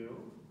 2.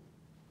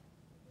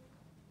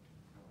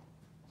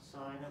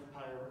 Sine of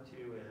pi over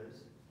 2 is,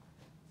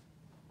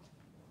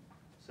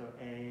 so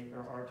a,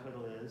 or r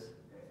total is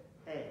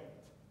a.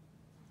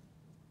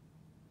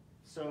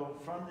 So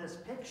from this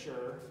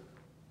picture,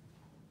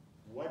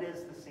 what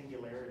is the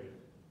singularity?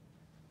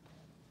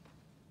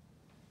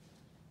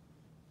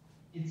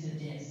 It's a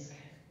disk.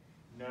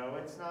 No,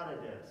 it's not a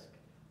disk.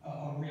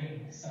 A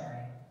ring,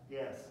 sorry.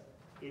 Yes,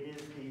 it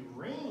is the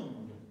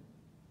ring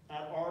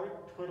at r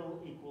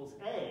twiddle equals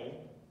a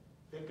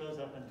that goes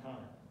up in time.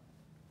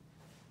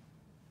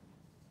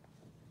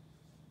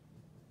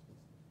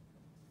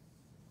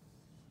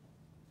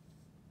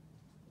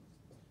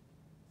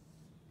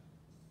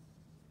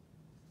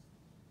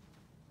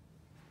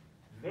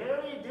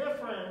 Very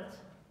different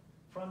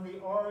from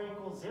the r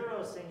equals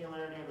 0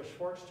 singularity of a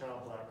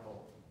Schwarzschild black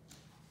hole.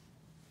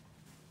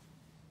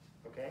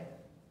 Okay?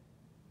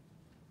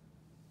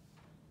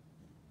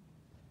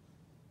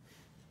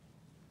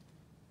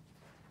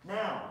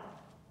 Now,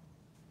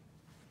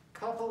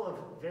 couple of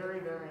very,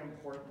 very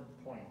important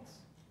points.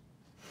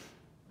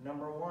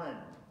 Number 1,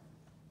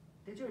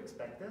 did you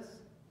expect this?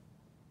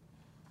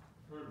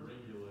 I've heard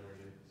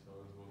regularity, so I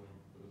was wondering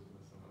if it was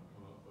going to somehow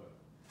come up, but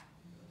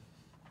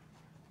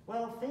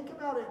Well, think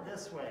about it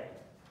this way.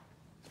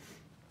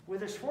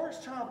 With a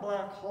Schwarzschild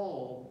black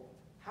hole,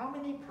 how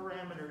many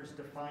parameters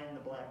define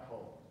the black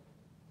hole?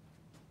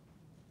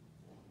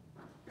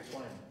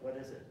 1. What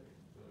is it?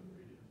 the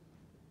radius.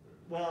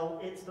 Well,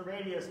 it's the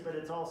radius, but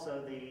it's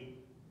also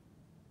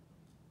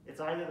it's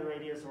either the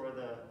radius or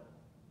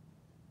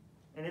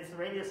and it's the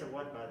radius of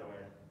what, by the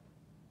way?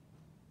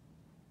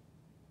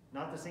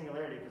 Not the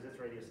singularity, because its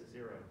radius is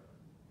 0.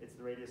 It's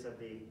the radius of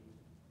the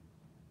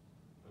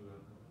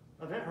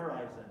event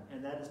horizon,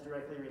 and that is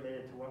directly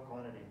related to what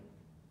quantity?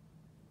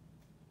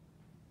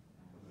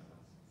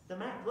 The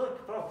mass.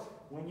 Look, folks,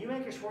 when you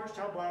make a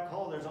Schwarzschild black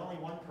hole, there's only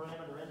one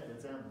parameter in it,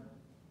 it's m.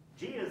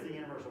 G is the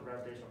universal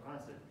gravitational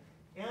constant.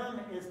 M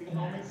is the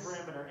only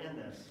parameter in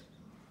this.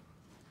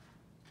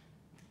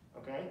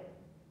 Okay?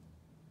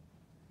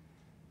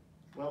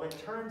 Well, it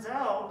turns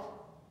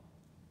out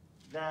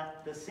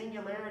that the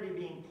singularity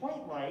being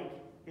point-like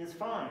is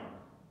fine.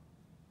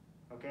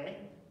 Okay?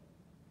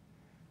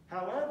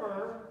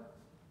 However,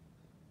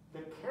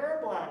 the Kerr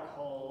black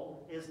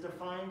hole is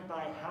defined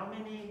by how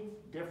many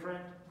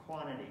different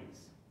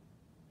quantities?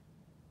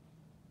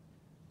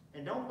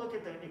 And don't look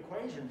at the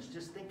equations,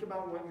 just think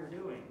about what you're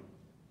doing.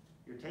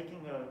 You're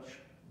taking a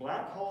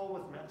black hole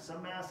with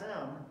some mass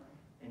m,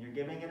 and you're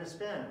giving it a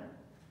spin.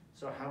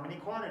 So how many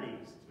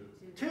quantities?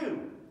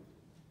 Two.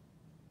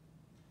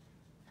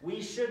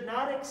 We should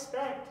not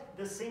expect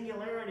the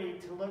singularity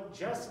to look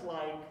just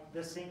like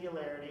the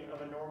singularity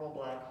of a normal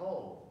black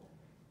hole.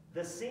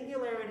 The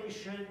singularity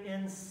should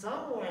in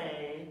some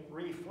way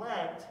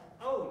reflect,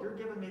 oh, you're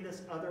giving me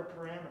this other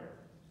parameter.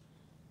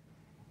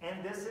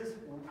 And this is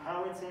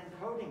how it's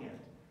encoding it.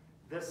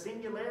 The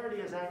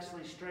singularity is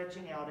actually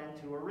stretching out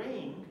into a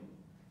ring,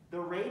 the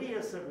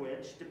radius of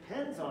which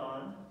depends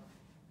on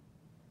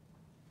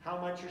how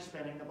much you're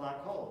spinning the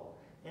black hole.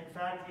 In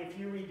fact, if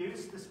you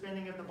reduce the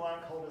spinning of the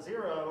black hole to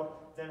 0,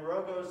 then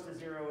rho goes to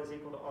 0 is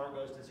equal to r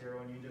goes to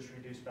 0, and you just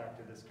reduce back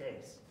to this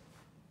case.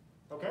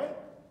 Okay?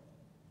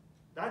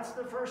 That's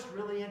the first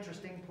really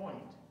interesting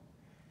point.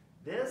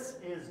 This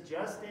is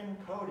just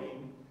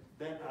encoding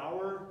that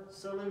our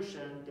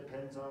solution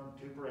depends on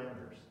two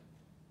parameters.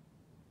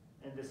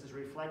 And this is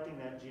reflecting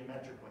that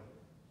geometrically.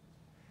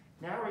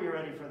 Now are you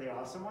ready for the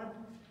awesome one?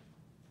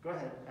 Go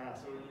ahead,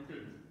 ask. So you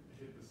could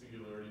hit the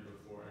singularity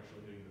before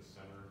actually hitting the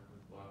center of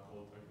the black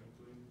hole,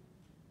 technically?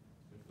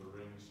 If the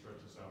ring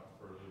stretches out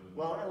further than...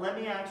 Well, let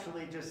me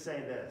actually just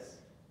say this,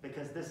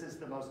 because this is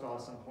the most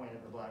awesome point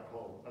of the black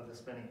hole, of the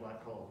spinning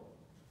black hole.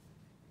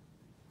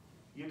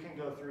 You can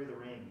go through the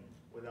ring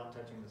without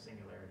touching the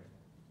singularity.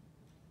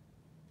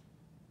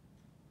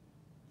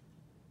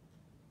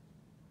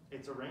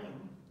 It's a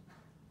ring,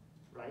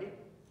 right?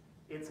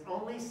 It's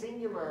only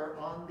singular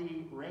on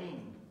the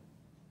ring.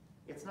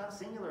 It's not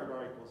singular at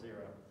r equals 0.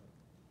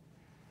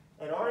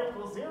 At r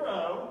equals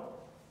 0,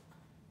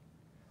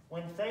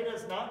 when theta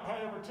is not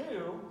pi over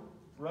 2,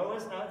 rho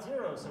is not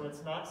 0, so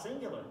it's not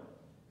singular.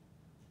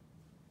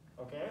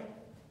 Okay?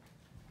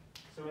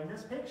 So in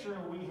this picture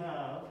we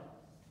have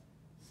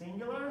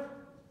singular,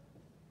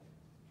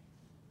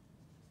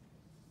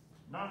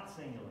 not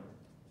singular.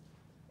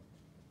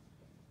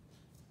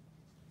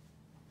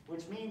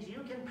 Which means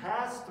you can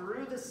pass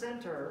through the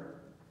center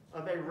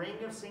of a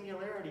ring of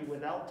singularity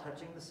without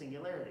touching the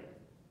singularity.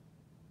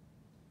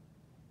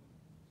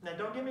 Now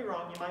don't get me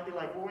wrong, you might be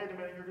like, well, wait a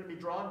minute, you're going to be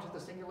drawn to the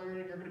singularity,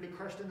 you're going to be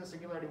crushed in the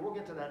singularity. We'll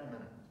get to that in a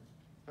minute.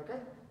 Okay?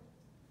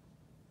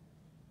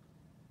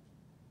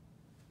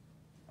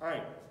 All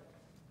right.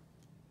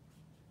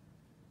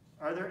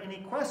 Are there any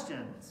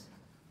questions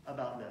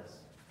about this?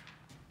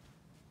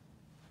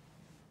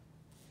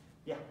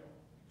 Yeah?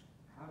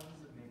 How does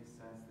it make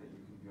sense that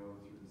you can go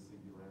through the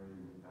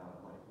singularity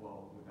without,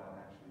 without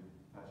actually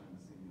touching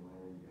the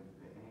singularity if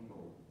the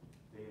angle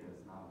theta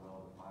is not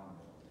well defined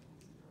at r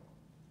equals 0?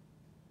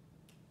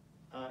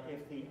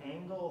 If the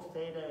angle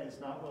theta is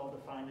not well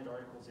defined at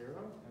r equals 0?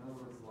 In other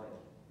words,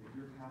 if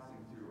you're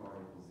passing through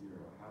r equals 0,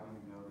 how do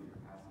you know that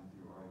you're passing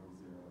through r equals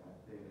 0 at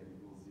theta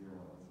equals 0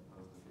 as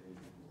opposed to theta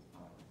equals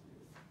pi over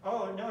 2?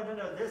 Oh, no.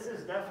 This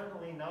is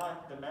definitely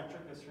not the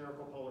metric of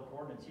spherical polar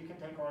coordinates. You can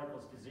take r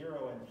equals to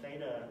 0 and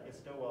theta is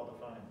still well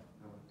defined.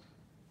 No.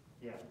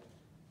 Yeah.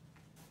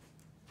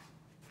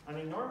 I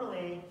mean,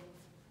 normally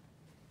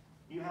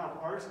you have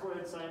r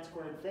squared sine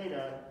squared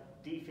theta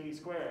d phi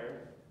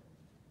squared.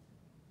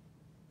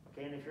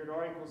 Okay, and if you're at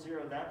r equals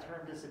 0, that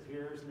term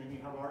disappears, and then you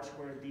have r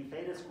squared d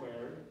theta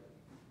squared.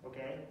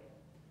 Okay?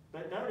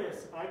 But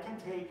notice, I can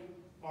take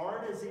r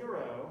to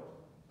 0.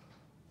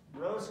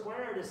 Rho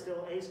squared is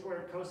still a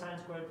squared cosine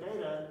squared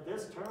theta.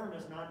 This term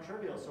is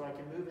non-trivial, so I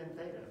can move in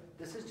theta.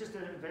 This is just a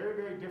very,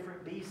 very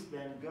different beast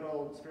than good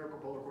old spherical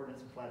polar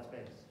coordinates in flat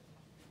space.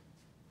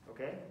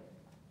 Okay?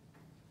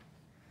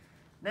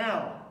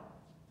 Now,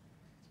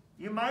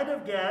 you might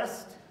have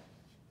guessed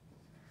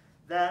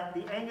that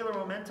the angular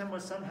momentum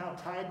was somehow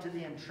tied to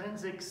the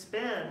intrinsic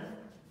spin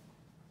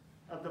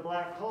of the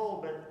black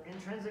hole, but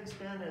intrinsic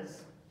spin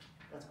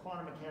that's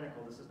quantum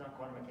mechanical. This is not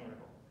quantum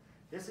mechanical.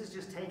 This is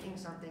just taking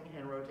something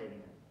and rotating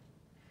it.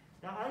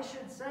 Now I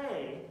should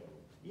say,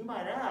 you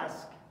might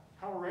ask,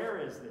 how rare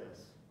is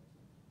this?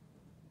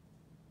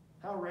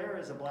 How rare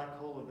is a black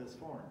hole of this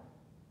form?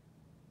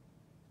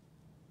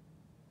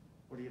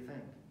 What do you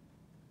think?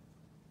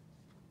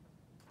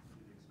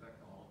 You'd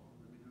expect all of them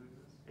to be doing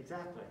this?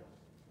 Exactly.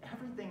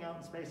 Everything out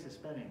in space is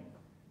spinning.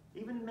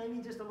 Even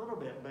maybe just a little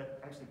bit, but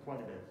actually quite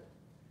a bit.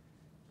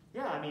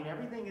 Yeah, I mean,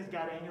 everything has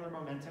got angular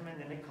momentum, and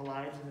then it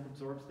collides and it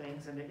absorbs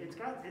things, and it's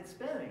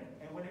spinning.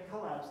 And when it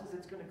collapses,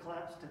 it's going to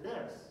collapse to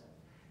this.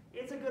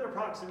 It's a good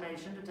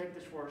approximation to take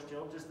the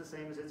Schwarzschild, just the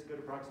same as it's a good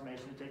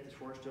approximation to take the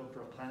Schwarzschild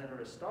for a planet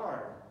or a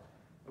star.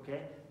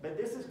 Okay? But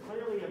this is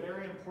clearly a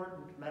very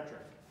important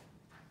metric.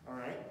 All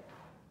right?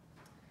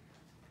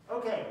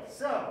 Okay,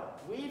 so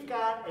we've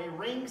got a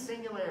ring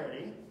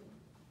singularity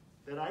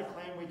that I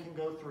claim we can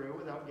go through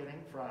without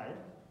getting fried.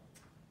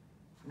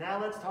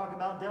 Now let's talk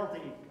about delta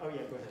E. Oh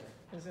yeah, go ahead.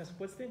 I was gonna ask,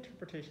 what's the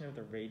interpretation of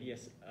the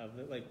radius of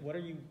it? Like, what are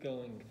you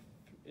going?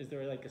 Is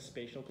there like a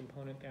spatial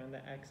component there on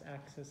the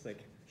x-axis?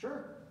 Like,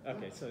 sure.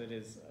 Okay, so it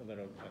is a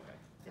little okay.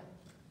 Yeah.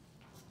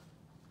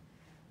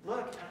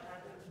 Look,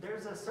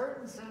 there's a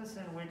certain sense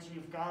in which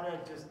you've got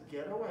to just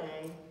get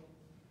away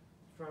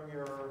from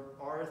your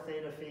r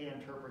theta phi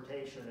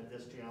interpretation of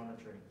this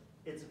geometry.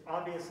 It's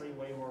obviously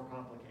way more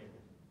complicated.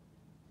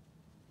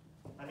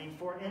 I mean,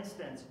 for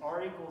instance,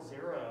 r equals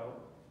 0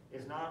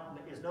 is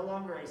no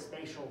longer a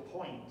spatial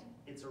point,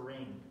 it's a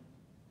ring.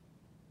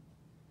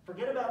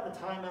 Forget about the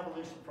time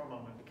evolution for a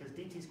moment, because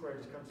dt squared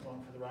just comes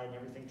along for the ride and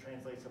everything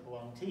translates up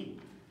along t.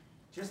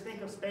 Just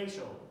think of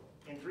spatial.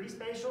 In 3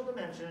 spatial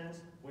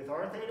dimensions, with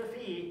r theta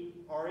phi,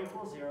 r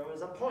equals 0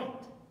 is a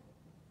point.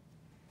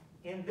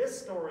 In this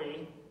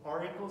story,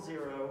 r equals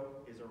 0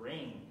 is a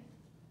ring.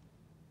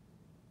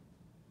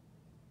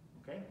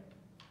 Okay?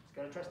 Just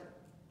gotta trust it.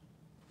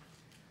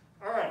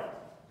 All right.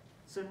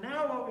 So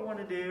now what we want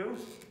to do,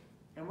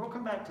 and we'll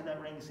come back to that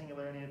ring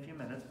singularity in a few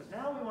minutes, but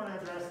now we want to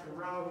address the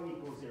rho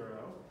equals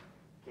 0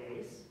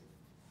 case.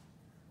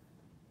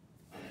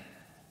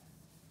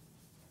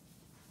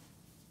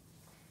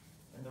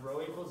 And the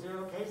rho equals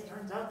 0 case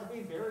turns out to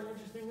be very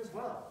interesting as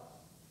well.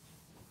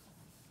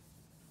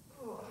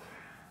 Ugh.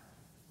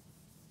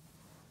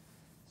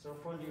 So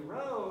for the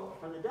rho,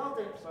 for the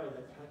delta, sorry,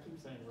 I keep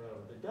saying rho,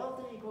 the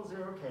delta equals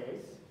 0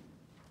 case,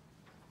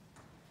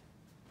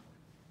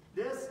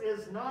 this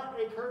is not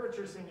a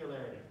curvature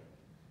singularity.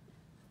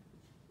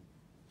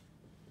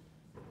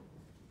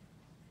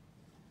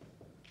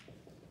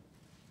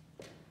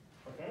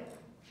 Okay?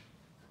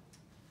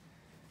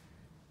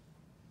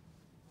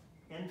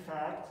 In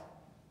fact,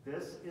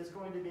 this is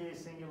going to be a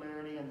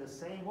singularity in the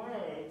same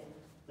way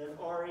that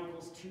r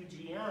equals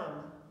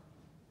 2gm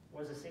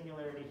was a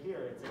singularity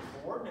here. It's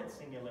a coordinate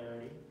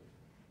singularity,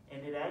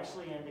 and it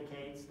actually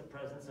indicates the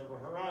presence of a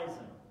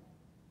horizon.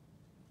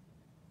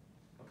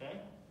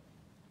 Okay?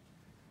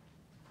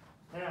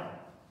 Now,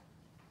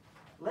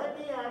 let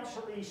me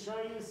actually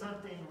show you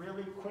something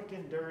really quick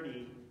and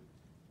dirty,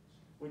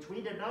 which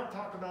we did not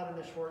talk about in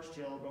the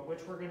Schwarzschild, but which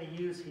we're going to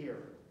use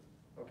here.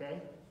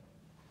 Okay?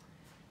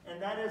 And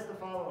that is the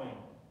following.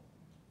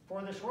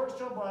 For the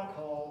Schwarzschild black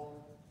hole,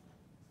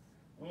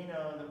 we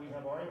know that we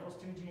have r equals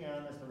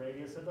 2gm as the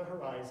radius of the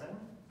horizon.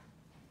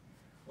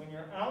 When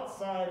you're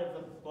outside of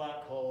the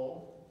black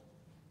hole,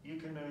 you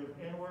can move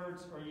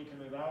inwards or you can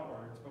move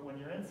outwards, but when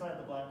you're inside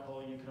the black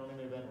hole, you can only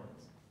move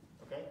inwards.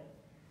 Okay?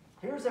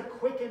 Here's a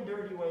quick and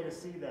dirty way to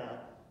see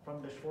that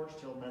from the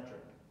Schwarzschild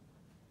metric.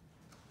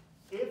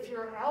 If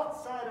you're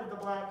outside of the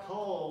black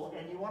hole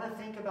and you want to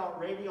think about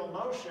radial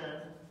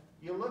motion,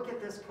 you look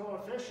at this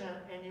coefficient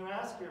and you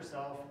ask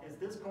yourself, is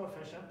this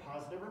coefficient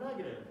positive or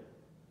negative?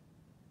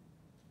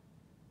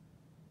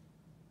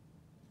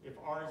 If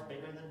r is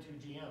bigger than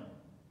 2gm.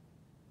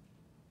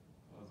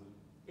 Positive.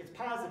 It's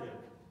positive,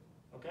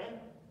 okay?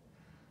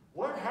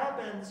 What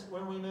happens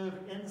when we move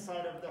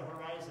inside of the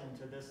horizon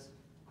to this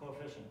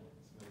coefficient?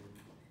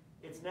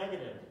 It's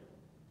negative.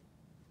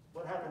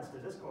 What happens to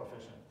this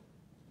coefficient?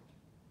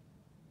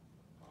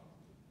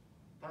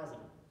 Positive.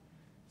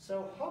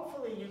 So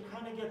hopefully you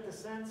kind of get the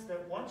sense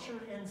that once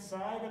you're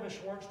inside of a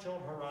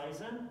Schwarzschild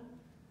horizon,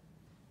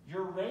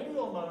 your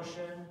radial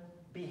motion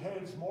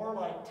behaves more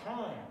like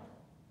time.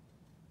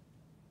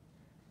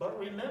 But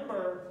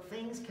remember,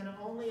 things can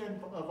only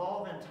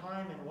evolve in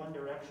time in one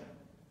direction.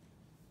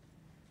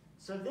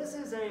 So this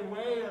is a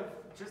way of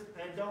just,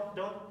 and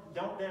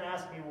don't then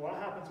ask me, well,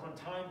 what happens when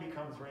time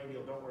becomes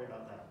radial? Don't worry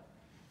about that.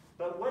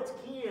 But what's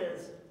key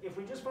is, if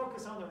we just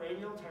focus on the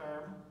radial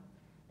term,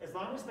 as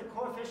long as the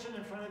coefficient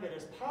in front of it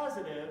is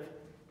positive,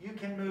 you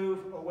can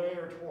move away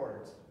or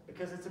towards,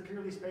 because it's a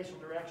purely spatial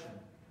direction.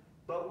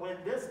 But when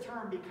this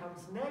term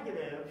becomes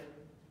negative,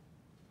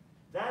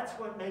 that's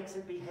what makes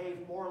it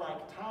behave more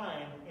like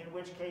time, in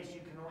which case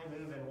you can only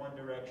move in one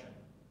direction.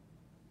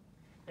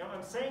 Now,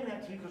 I'm saying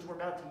that to you because we're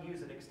about to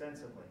use it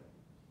extensively.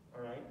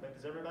 All right? But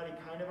does everybody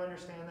kind of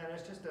understand that?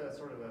 It's just a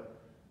sort of a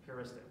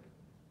heuristic.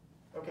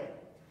 Okay.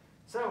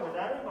 So with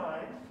that in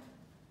mind,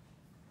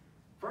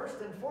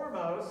 first and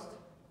foremost,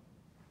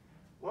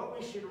 what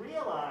we should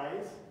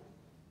realize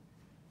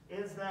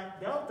is that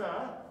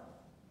delta,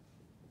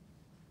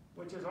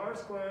 which is r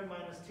squared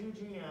minus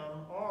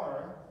 2gm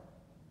r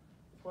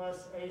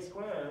plus a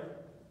squared,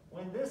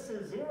 when this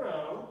is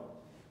 0,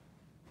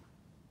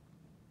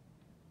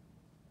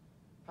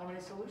 how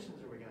many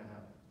solutions are we going to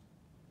have?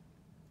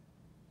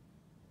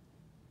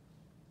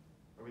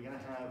 Are we going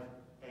to have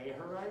a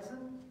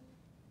horizon?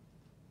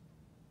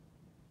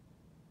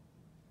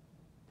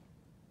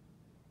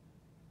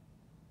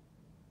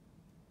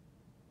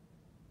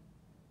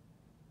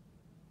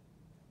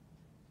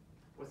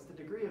 What's the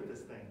degree of this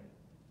thing?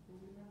 Will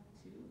we have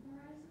 2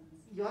 horizons?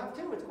 You'll have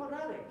 2. It's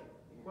quadratic.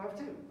 We'll have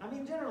 2. I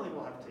mean, generally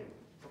we'll have 2.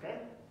 Okay?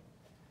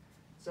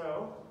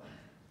 So,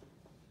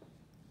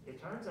 it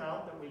turns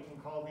out that we can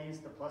call these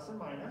the plus and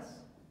minus,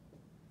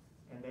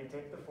 and they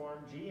take the form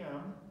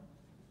gm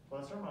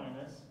plus or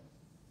minus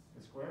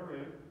the square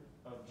root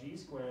of g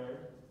squared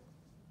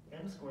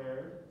m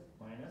squared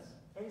minus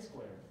a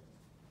squared.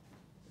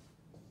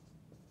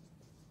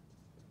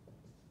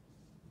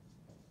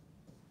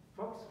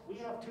 Folks, we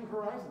have 2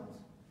 horizons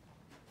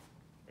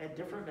at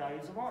different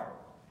values of r.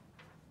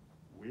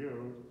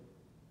 Weird.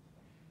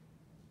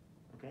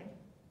 Okay?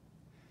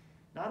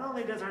 Not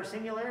only does our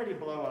singularity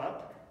blow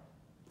up,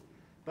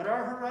 but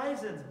our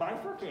horizons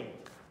bifurcate.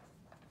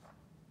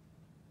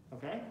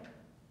 Okay?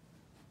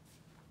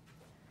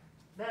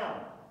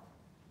 Now,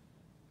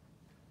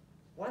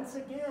 once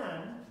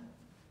again,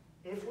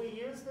 if we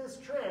use this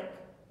trick,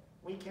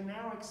 we can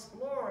now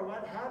explore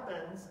what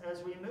happens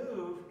as we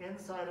move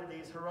inside of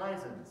these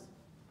horizons.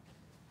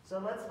 So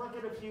let's look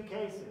at a few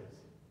cases.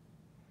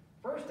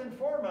 First and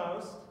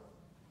foremost,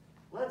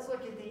 let's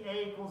look at the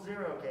a equals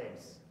 0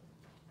 case.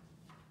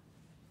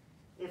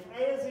 If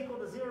a is equal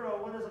to 0,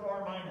 what is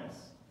r minus?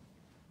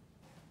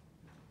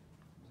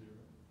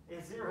 0.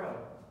 Is 0.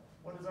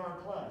 What is r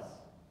plus?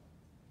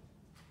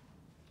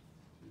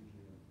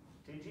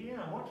 2GM.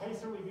 2gm. What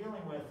case are we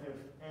dealing with if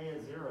a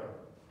is 0?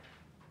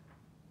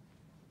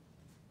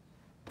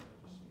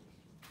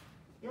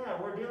 Yeah,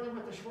 we're dealing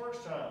with the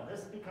Schwarzschild.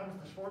 This becomes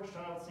the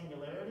Schwarzschild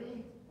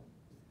singularity,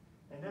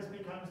 and this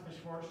becomes the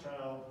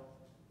Schwarzschild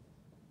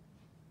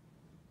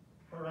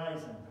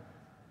horizon.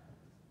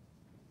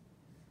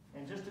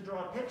 And just to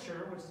draw a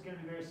picture, which is going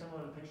to be very similar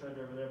to the picture I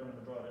did over there, but I'm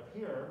going to draw it up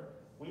here,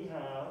 we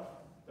have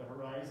the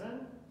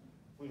horizon,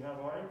 we have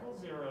r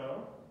equals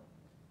 0.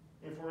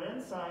 If we're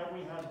inside,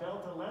 we have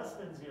delta less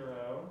than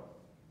 0,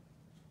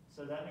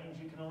 so that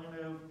means you can only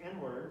move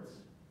inwards.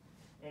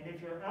 And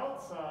if you're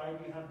outside,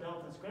 you have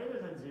deltas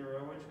greater than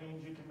 0, which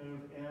means you can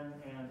move in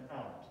and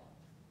out.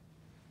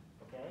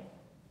 Okay?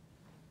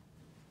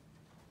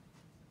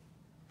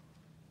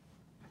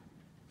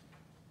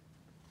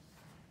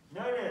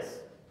 Notice,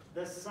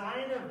 the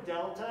sign of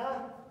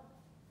delta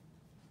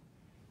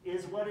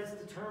is what is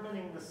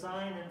determining the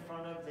sign in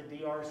front of the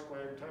dr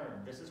squared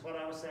term. This is what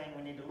I was saying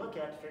we need to look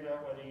at to figure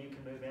out whether you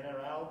can move in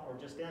or out or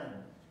just in.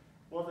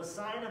 Well, the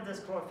sign of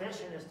this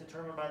coefficient is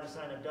determined by the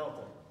sign of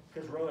delta,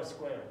 because rho is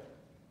squared.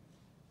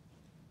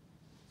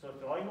 So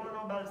if all you want to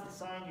know about is the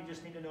sign, you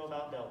just need to know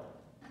about delta.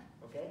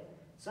 Okay?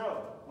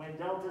 So when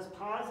delta is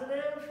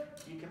positive,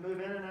 you can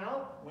move in and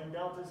out. When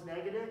delta is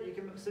negative, you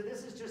can move. So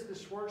this is just the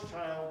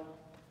Schwarzschild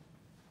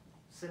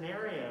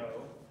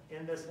scenario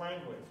in this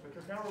language,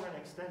 because now we're going to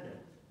extend it.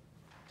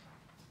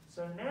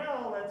 So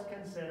now let's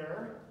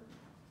consider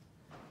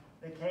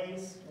the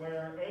case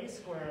where a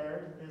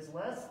squared is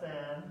less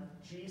than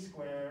g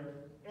squared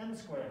m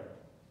squared.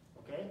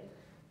 Okay?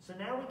 So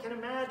now we can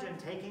imagine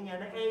taking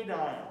an a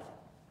dial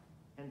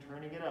and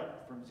turning it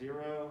up from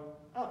 0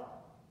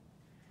 up.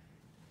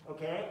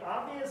 Okay,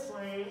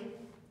 obviously,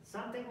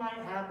 something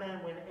might happen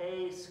when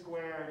a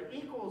squared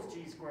equals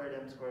g squared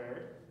m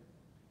squared.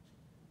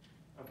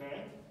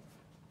 Okay?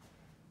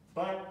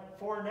 But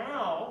for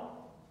now,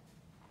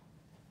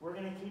 we're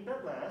going to keep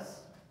it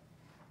less.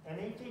 And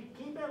if you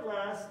keep it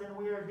less, then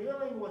we are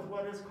dealing with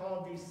what is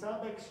called the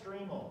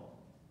subextremal.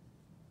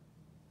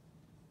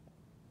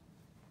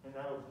 And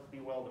that'll be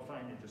well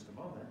defined in just a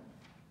moment.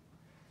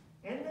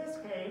 In this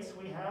case,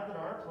 we have that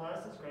r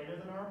plus is greater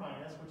than r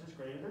minus, which is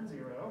greater than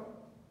 0.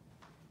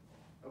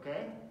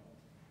 Okay?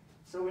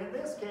 So in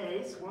this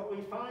case, what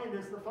we find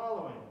is the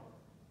following.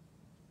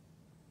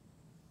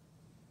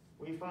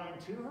 We find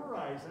two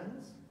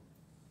horizons.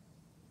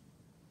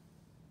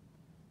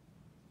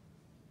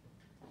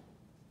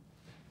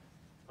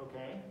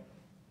 Okay?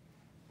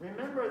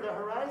 Remember, the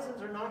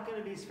horizons are not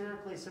going to be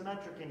spherically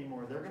symmetric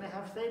anymore. They're going to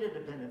have theta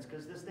dependence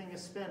because this thing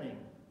is spinning.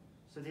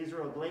 So these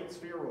are oblate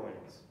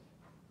spheroids.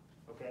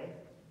 Okay?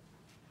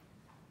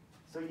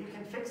 So you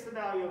can fix the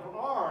value of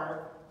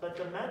r, but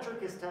the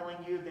metric is telling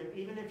you that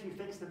even if you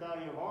fix the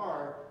value of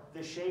r,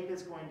 the shape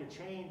is going to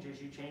change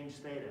as you change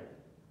theta.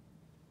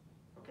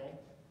 Okay?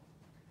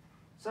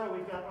 So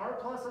we've got r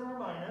plus and r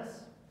minus.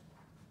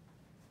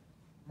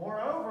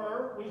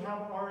 Moreover, we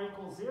have r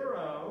equals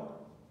 0,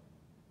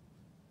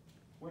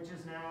 which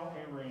is now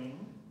a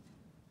ring.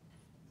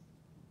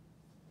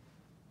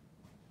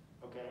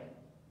 Okay?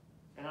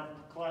 And I'm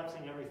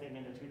collapsing everything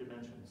into 2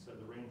 dimensions. So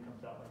the ring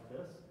comes out like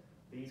this.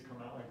 These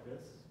come out like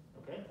this.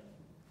 Okay?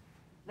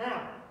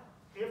 Now,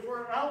 if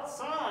we're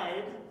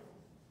outside,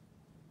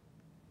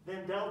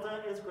 then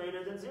delta is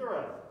greater than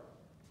 0.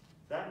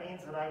 That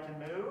means that I can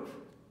move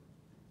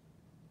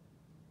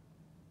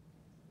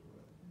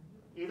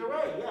either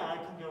way. Yeah, I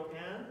can go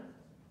in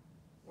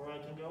or I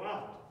can go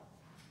out.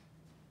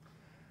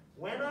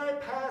 When I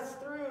pass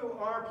through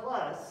r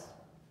plus,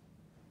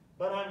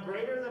 but I'm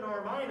greater than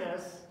r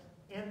minus,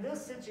 in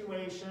this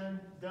situation,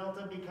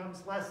 delta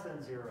becomes less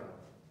than 0.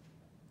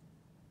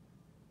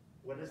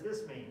 What does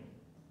this mean?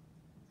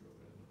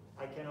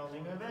 I can only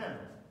move in.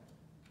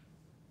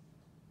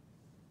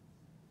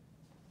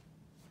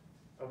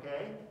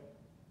 Okay?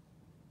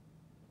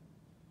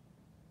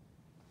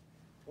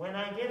 When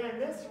I get in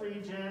this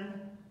region,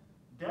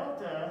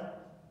 delta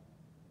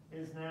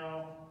is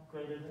now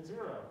greater than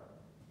 0.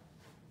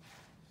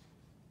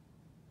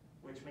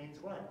 Which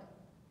means what?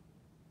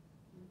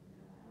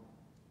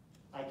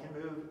 I can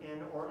move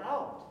in or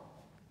out.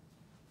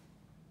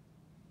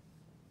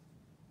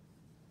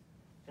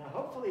 Now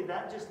hopefully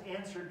that just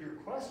answered your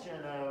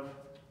question of,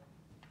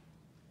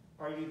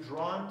 are you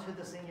drawn to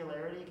the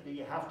singularity? Do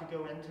you have to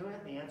go into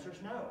it? The answer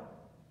is no.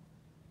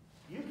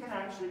 You can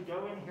actually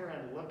go in here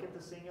and look at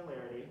the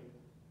singularity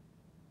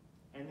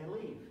and then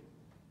leave.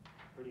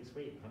 Pretty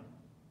sweet, huh?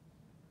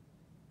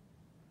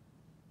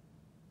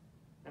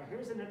 Now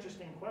here's an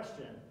interesting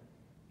question.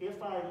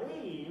 If I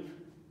leave,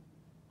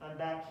 I'm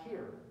back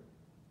here.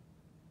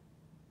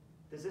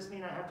 Does this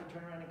mean I have to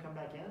turn around and come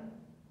back in?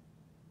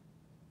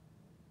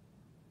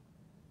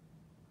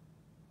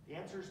 The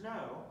answer is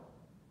no.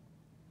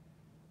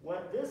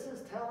 What this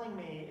is telling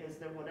me is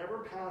that whatever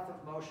path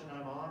of motion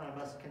I'm on, I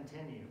must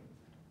continue.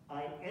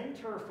 I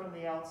enter from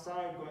the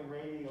outside going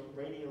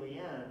radially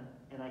in,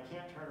 and I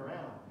can't turn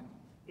around.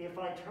 If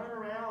I turn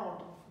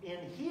around in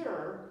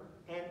here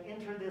and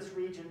enter this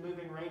region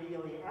moving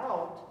radially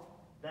out,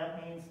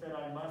 that means that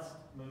I must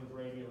move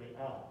radially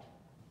out.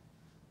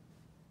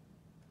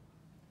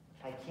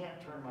 I can't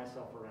turn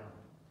myself around.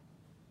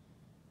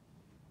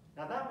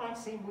 Now that might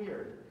seem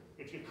weird.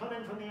 If you come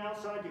in from the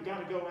outside, you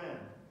got to go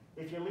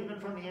in. If you're leaving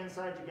from the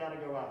inside, you got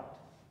to go out.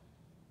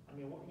 I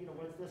mean, you know,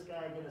 what's this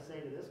guy going to say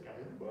to this guy?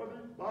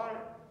 Bye.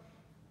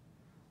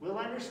 We'll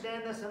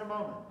understand this in a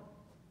moment.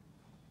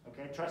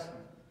 Okay, trust me.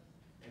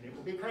 And it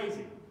will be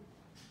crazy.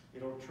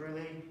 It'll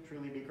truly,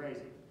 truly be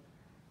crazy.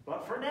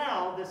 But for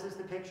now, this is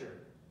the picture.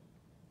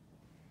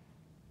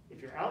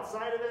 If you're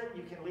outside of it,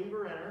 you can leave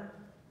or enter.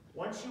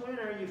 Once you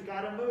enter, you've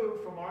got to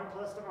move from R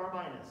plus to R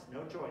minus.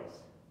 No choice.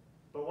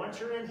 But once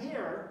you're in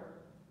here,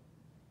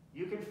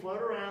 you can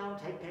float around,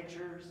 take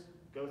pictures,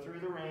 go through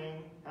the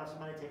ring, have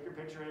somebody take your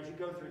picture as you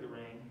go through the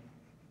ring.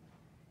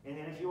 And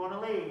then if you want to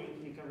leave,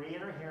 you can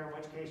re-enter here, in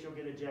which case you'll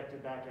get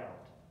ejected back out.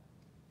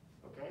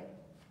 Okay?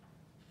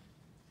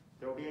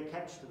 There will be a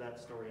catch to that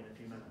story in a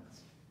few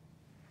minutes.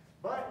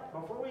 But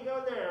before we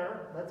go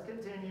there, let's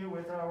continue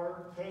with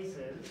our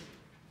cases.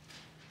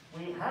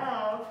 We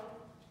have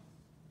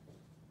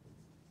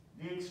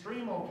the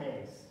extremal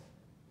case.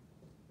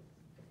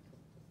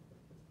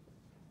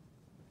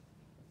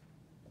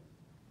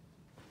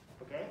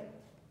 Okay?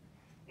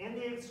 In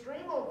the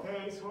extremal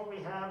case, what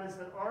we have is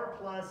that R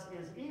plus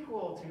is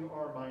equal to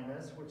R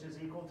minus, which is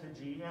equal to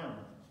GM.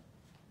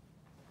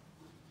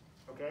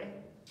 Okay?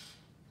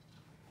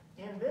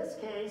 In this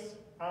case,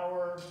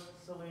 our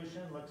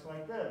solution looks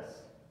like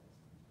this.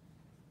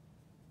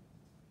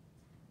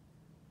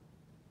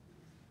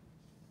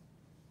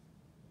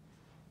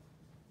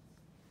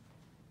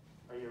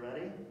 Are you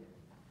ready?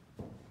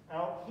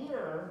 Out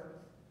here,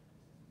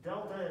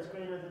 delta is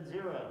greater than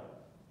 0.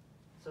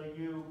 So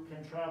you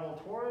can travel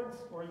towards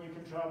or you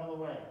can travel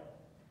away.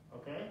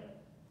 Okay?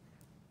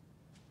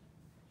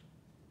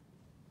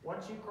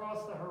 Once you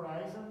cross the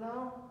horizon,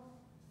 though,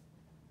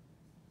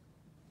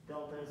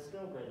 delta is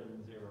still greater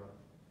than 0.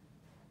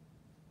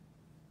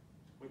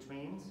 Which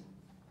means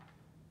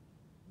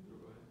Either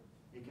way.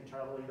 you can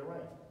travel either way.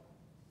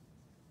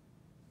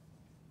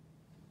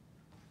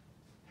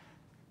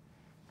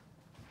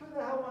 Who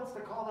the hell wants to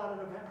call that an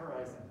event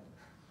horizon?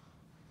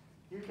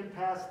 You can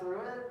pass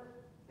through it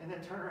and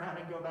then turn around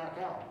and go back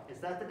out. Is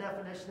that the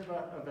definition of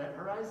an event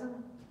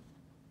horizon?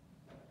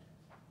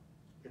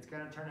 It's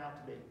going to turn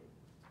out to be,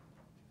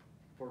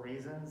 for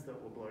reasons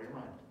that will blow your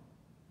mind.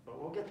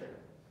 But we'll get there.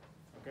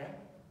 Okay?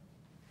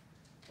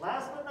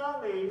 Last but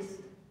not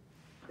least,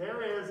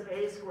 there is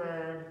a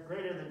squared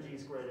greater than g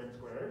squared n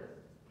squared.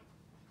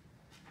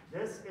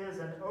 This is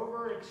an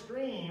over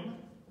extreme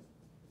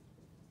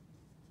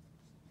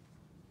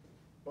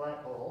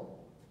black hole.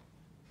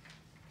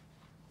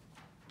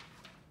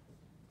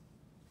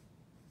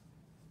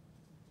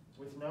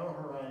 With no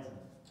horizon.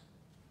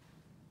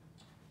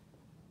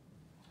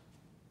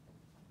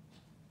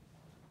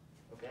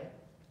 Okay?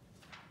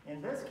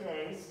 In this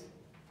case,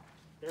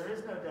 there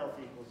is no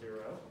delta equals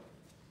 0.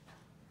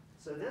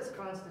 So this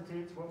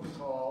constitutes what we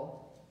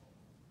call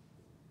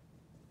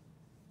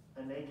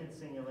a naked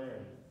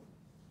singularity.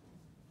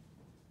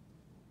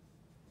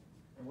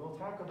 And we'll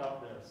talk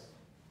about this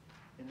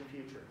in the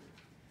future.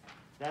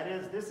 That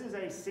is, this is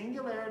a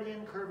singularity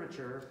in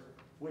curvature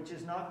which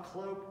is not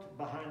cloaked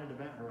behind an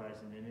event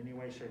horizon in any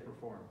way, shape, or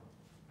form.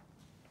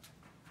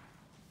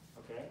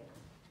 Okay?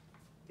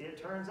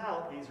 It turns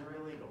out these are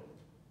illegal.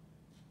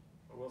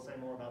 But we'll say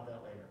more about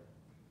that later.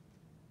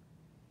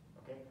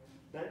 Okay?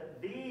 But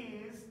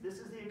this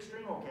is the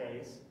extremal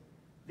case,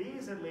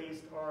 these at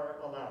least are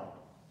allowed.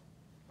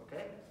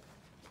 Okay?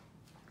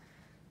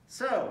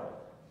 So,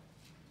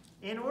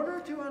 in order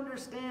to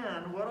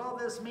understand what all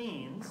this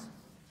means,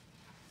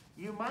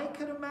 you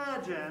could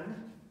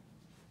imagine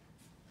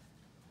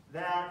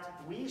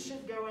that we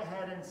should go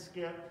ahead and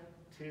skip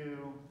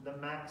to the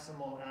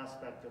maximal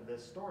aspect of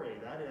this story.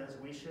 That is,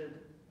 we should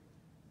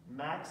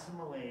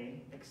maximally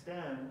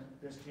extend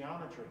this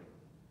geometry,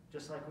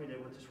 just like we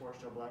did with the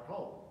Schwarzschild black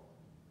hole.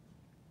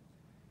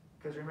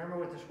 Because remember,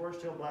 with the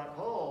Schwarzschild black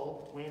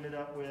hole, we ended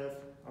up with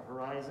a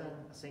horizon,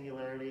 a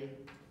singularity,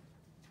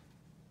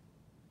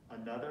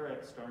 another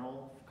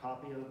external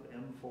copy of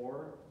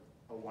M4,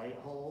 a white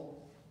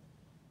hole.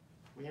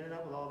 We ended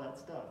up with all that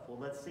stuff. Well,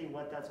 let's see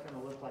what that's going to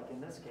look like in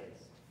this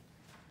case.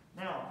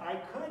 Now, I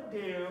could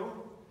do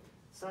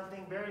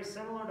something very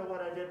similar to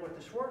what I did with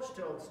the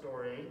Schwarzschild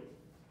story,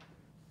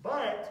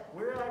 but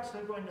we're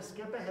actually going to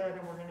skip ahead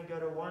and we're going to go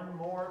to one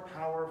more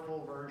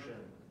powerful version.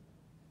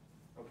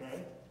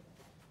 Okay?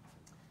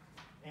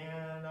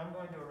 I'm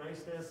going to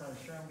erase this. I'm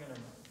sure I'm going to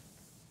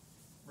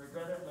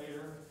regret it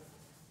later.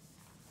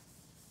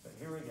 But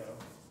here we go.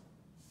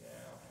 Yeah,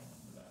 I'll hang on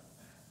to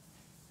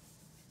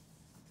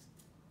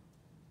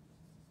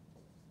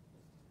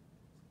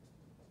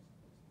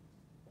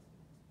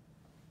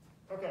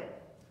that. Okay.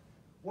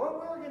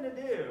 What we're going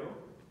to do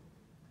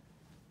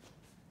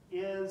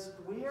is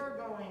we are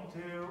going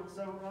to,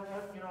 so,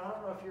 you know, I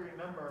don't know if you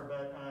remember,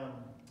 but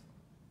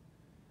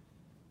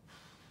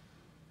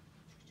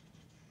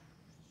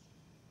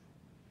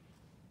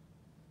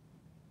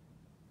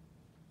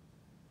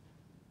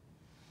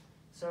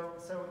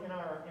so in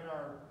our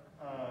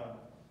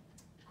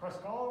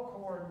Kruskal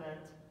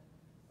coordinate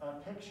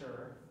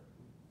picture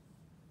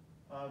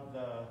of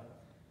the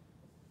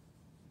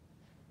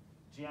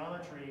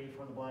geometry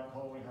for the black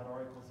hole, we had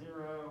r equals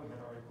 0, we had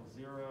r equals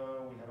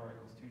 0, we had r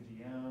equals 2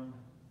 gm,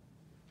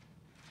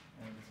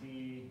 and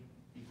t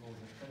equals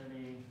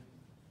infinity,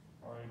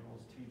 r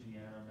equals 2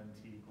 gm, and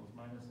t equals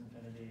minus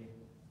infinity.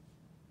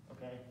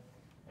 Okay?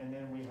 And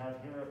then we have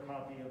here a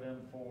copy of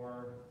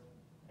M4,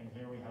 and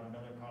here we have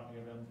another copy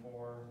of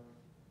M4.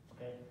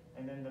 Okay?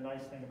 And then the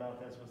nice thing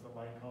about this was the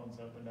light cones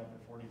opened up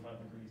at 45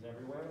 degrees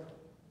everywhere.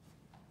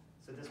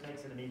 So this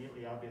makes it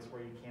immediately obvious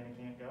where you can and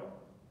can't go.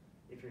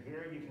 If you're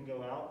here, you can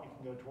go out, you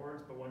can go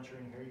towards, but once you're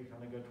in here, you can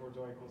only go towards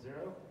r equals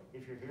 0.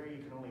 If you're here,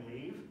 you can only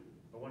leave,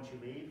 but once you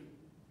leave,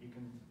 you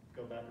can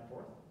go back and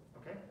forth,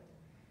 okay?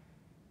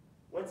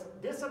 What's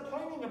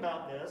disappointing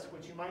about this,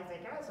 which you might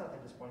think, it's not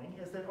that disappointing,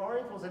 is that r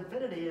equals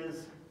infinity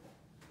is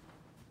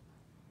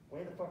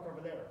way the fuck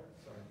over there.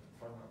 Sorry,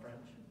 pardon my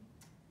French.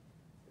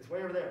 It's way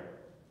over there,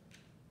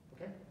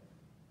 okay?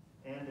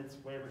 And it's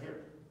way over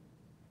here.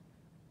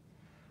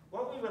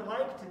 What we would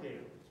like to do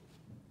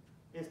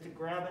is to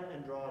grab it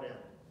and draw it in.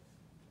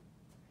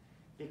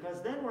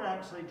 Because then we're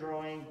actually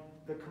drawing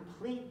the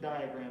complete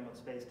diagram of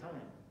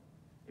space-time.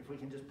 If we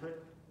can just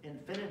put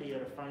infinity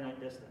at a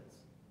finite distance.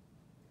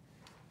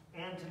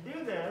 And to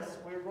do this,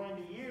 we're going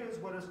to use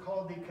what is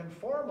called the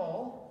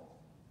conformal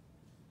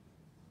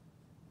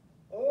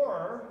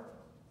or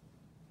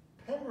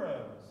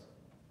Penrose,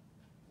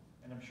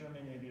 and I'm sure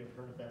many of you have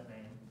heard of that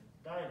name,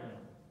 diagram.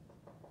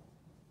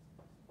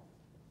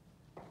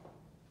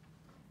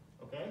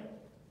 Okay?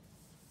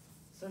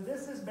 So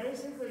this is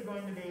basically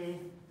going to be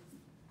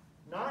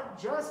not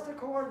just a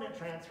coordinate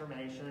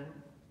transformation,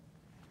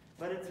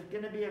 but it's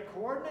going to be a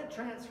coordinate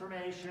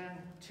transformation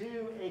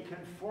to a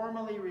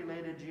conformally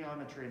related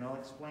geometry, and I'll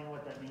explain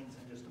what that means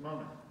in just a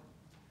moment.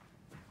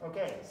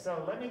 Okay,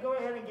 so let me go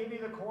ahead and give you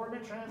the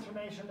coordinate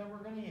transformation that we're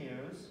going to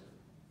use.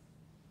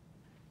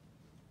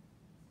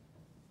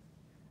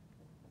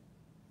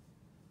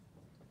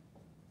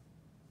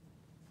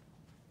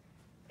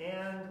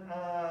 And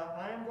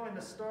I am going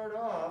to start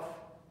off.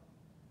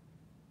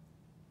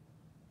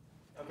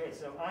 Okay,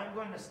 so I'm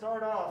going to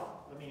start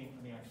off, let me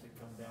actually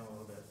come down a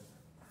little bit.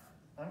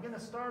 I'm going to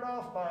start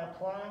off by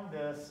applying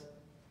this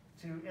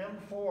to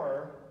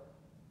M4,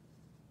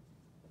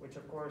 which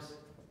of course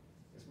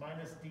is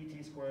minus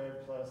dt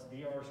squared plus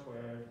dr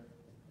squared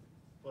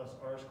plus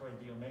r squared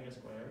d omega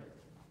squared,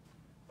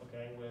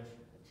 okay, with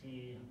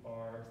t,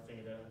 r,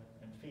 theta,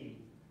 and phi.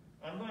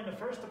 I'm going to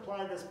first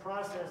apply this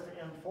process to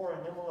M4,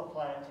 and then we'll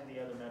apply it to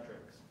the other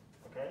metrics,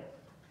 okay?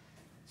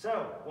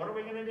 So, what are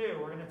we going to do?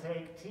 We're going to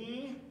take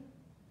t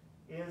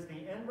is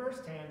the inverse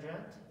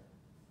tangent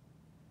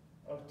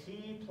of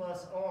t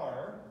plus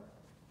r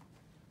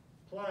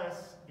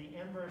plus the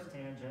inverse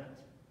tangent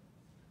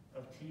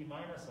of t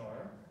minus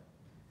r.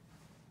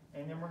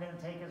 And then we're going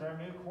to take as our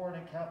new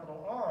coordinate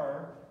capital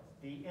R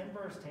the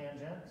inverse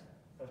tangent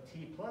of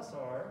t plus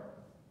r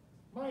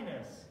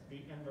minus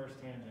the inverse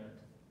tangent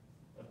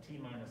of t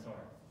minus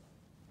r.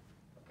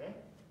 Okay?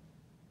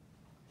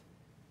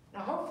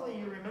 Now hopefully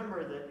you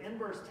remember that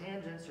inverse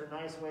tangents are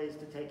nice ways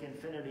to take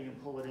infinity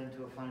and pull it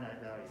into a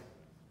finite value.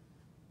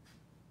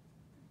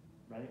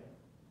 Right?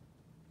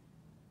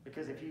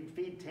 Because if you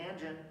feed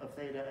tangent of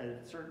theta at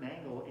a certain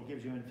angle, it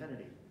gives you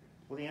infinity.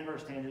 Well, the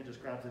inverse tangent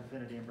just grabs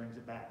infinity and brings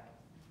it back.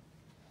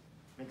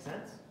 Make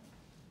sense?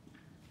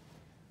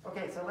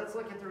 Okay, so let's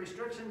look at the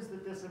restrictions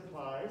that this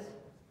implies.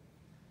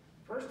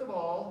 First of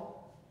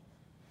all,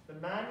 the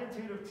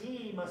magnitude of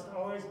t must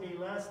always be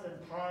less than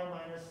pi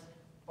minus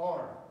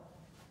r.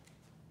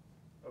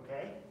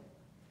 Okay?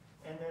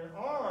 And then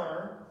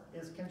r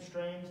is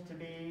constrained to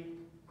be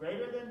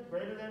greater than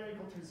or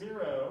equal to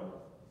 0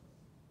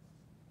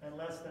 and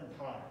less than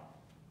pi.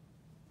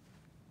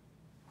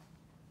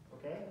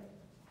 Okay?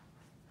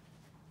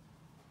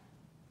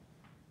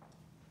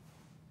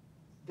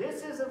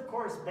 This is, of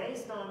course,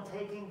 based on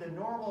taking the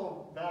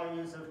normal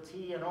values of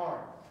t and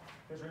r.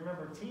 Because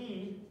remember,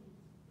 t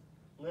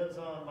lives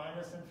on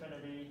minus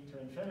infinity to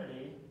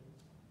infinity,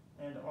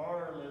 and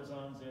r lives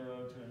on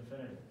 0 to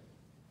infinity.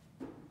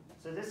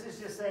 So this is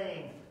just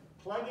saying,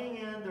 plugging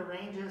in the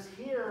ranges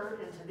here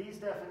into these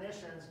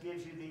definitions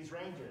gives you these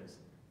ranges.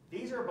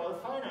 These are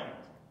both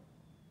finite.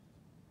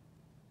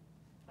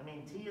 I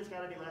mean, t has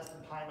got to be less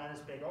than pi minus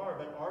big R,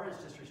 but r is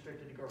just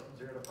restricted to go from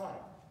 0 to pi.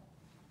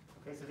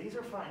 Okay, so these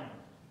are finite.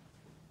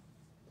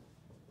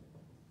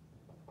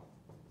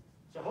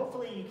 So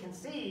hopefully you can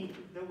see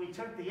that we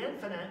took the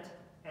infinite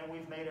and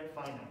we've made it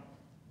finite.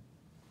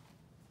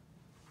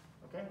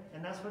 Okay?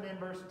 And that's what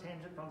inverse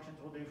tangent functions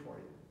will do for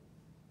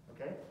you.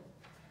 Okay?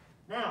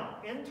 Now,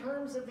 in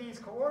terms of these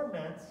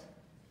coordinates,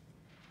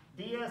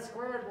 ds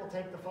squared will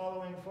take the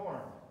following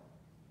form.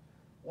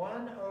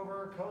 1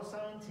 over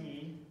cosine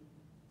t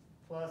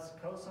plus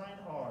cosine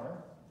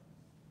r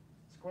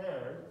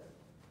squared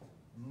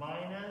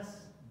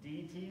minus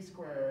dt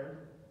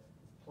squared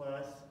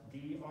plus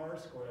dr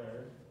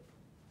squared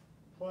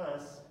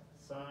plus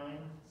sine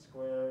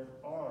squared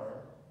r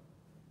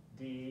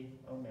d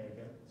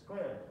omega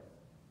squared.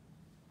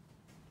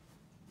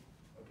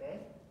 Okay?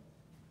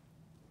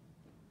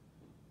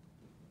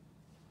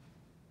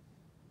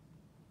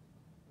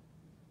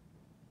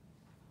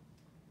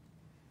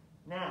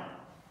 Now,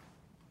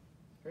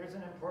 here's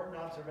an important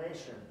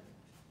observation.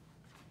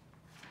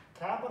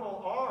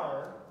 Capital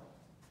R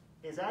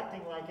is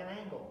acting like an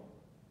angle.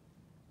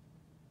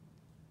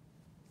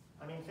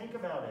 I mean, think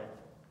about it.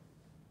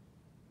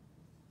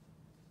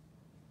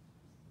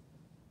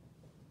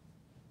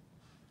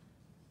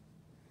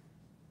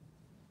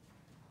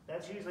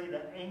 That's usually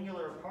the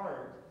angular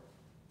part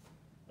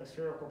of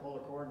spherical polar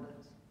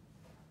coordinates.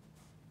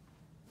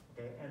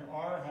 Okay, and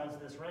R has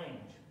this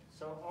range.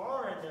 So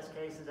R in this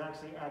case is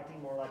actually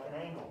acting more like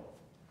an angle.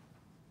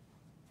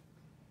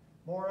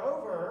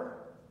 Moreover,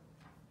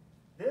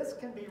 this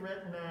can be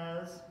written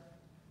as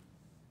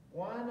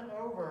 1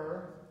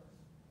 over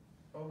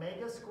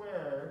omega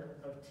squared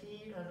of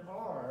t and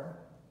r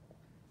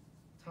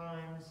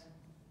times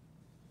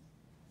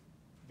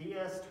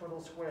ds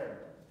total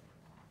squared,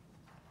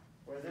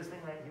 where this thing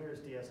right here is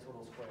ds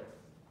total squared.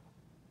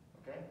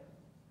 Okay?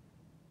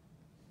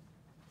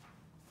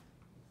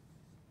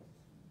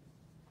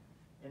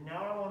 And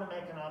now I want to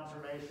make an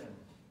observation.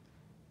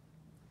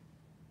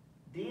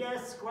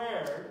 ds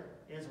squared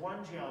is one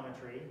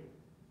geometry.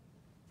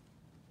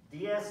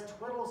 ds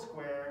total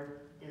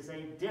squared is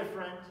a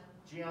different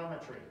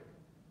geometry.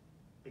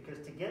 Because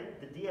to get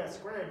the ds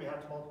squared, you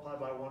have to multiply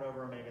by 1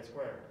 over omega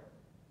squared.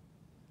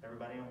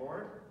 Everybody on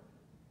board?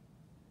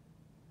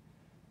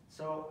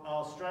 So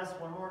I'll stress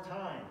one more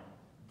time.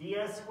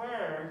 ds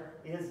squared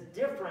is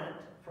different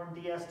from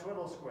ds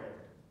total squared.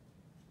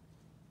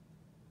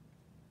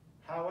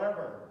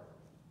 However,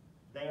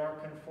 they are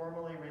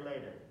conformally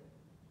related.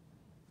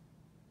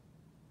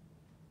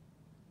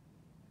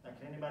 Now,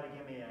 can anybody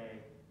give me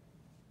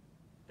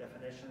a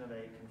definition of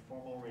a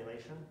conformal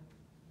relation?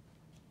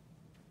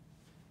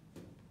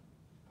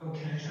 Oh,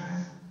 can I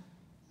try?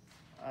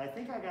 I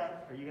think I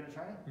got, are you going to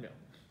try? No.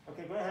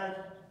 Okay, go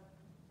ahead.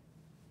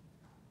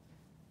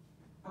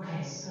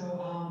 Okay, so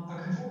a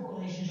conformal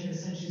relationship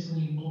essentially is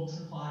when you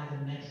multiply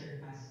the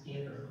metric by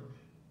scalar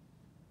function.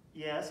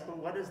 Yes, but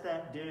what does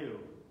that do?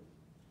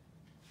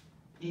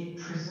 It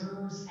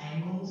preserves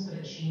angles, but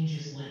it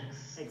changes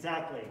lengths.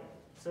 Exactly.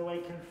 So a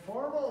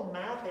conformal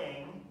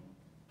mapping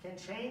can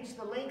change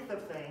the length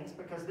of things,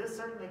 because this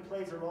certainly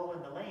plays a role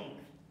in the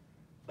length,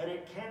 but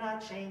it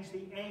cannot change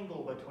the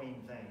angle between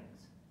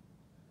things.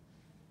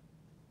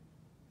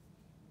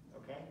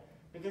 Okay?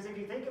 Because if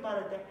you think about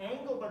it, the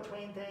angle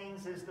between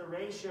things is the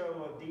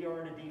ratio of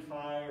dr to d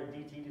phi or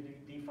dt to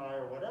d phi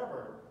or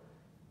whatever.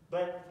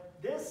 But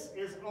this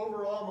is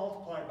overall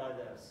multiplied by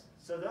this.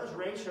 So those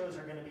ratios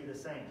are going to be the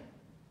same.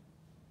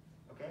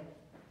 Okay?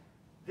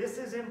 This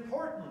is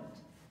important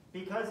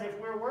because if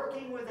we're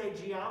working with a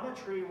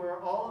geometry where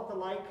all of the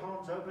light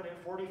cones open at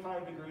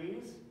 45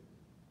 degrees,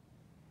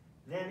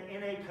 then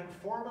in a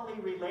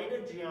conformally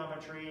related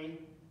geometry,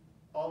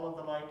 all of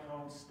the light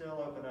cones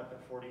still open up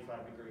at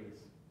 45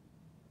 degrees.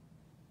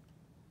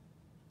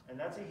 And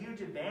that's a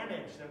huge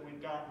advantage that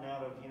we've gotten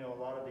out of,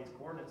 a lot of these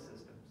coordinate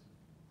systems.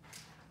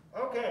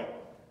 Okay,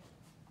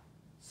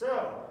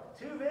 so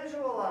to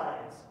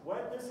visualize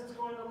what this is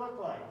going to look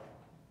like,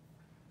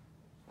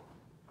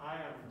 I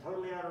am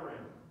totally out of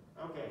room.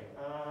 Okay,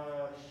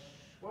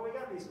 well, we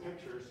got these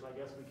pictures, so I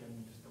guess we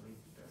can just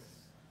delete this.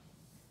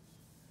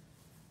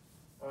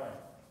 All right.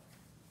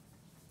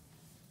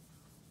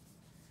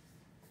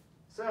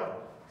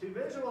 So, to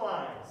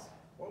visualize,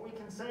 what we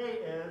can say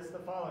is the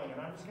following, and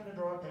I'm just going to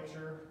draw a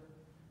picture.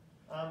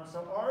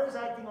 So R is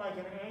acting like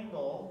an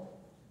angle,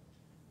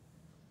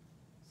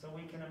 so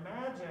we can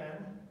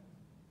imagine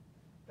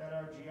that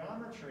our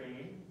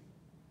geometry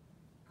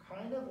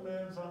kind of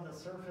lives on the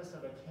surface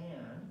of a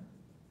can,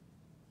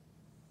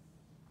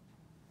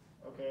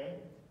 okay,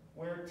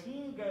 where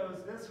T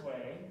goes this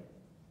way,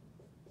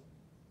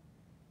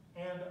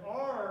 and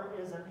R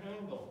is an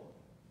angle,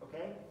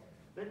 okay?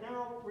 But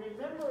now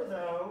remember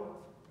though,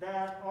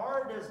 that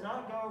R does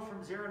not go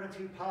from 0 to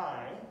 2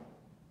 pi,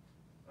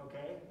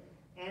 okay?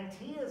 And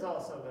T is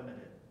also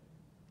limited.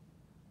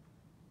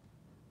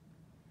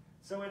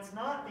 So it's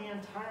not the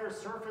entire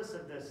surface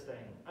of this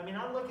thing. I mean,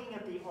 I'm looking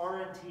at the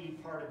R and T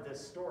part of this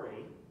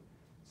story,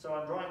 so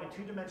I'm drawing a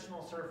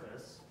two-dimensional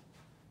surface,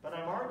 but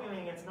I'm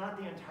arguing it's not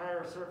the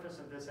entire surface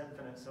of this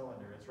infinite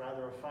cylinder. It's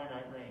rather a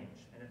finite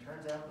range, and it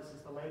turns out this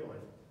is the labeling.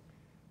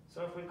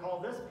 So if we call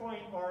this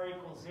point R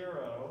equals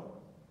 0,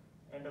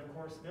 and of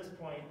course this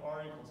point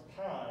r equals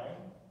pi,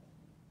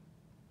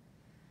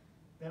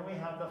 then we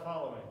have the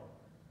following.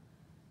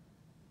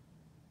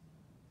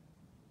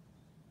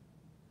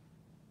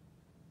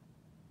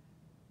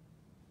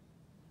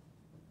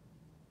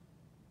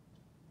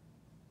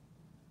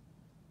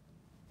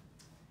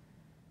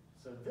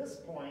 So this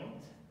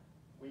point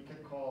we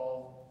could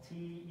call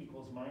t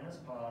equals minus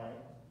pi,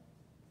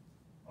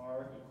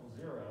 r equals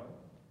 0.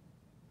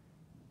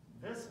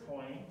 This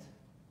point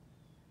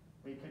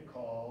we could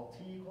call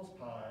t equals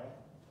pi,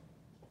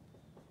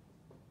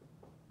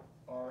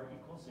 r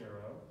equals 0.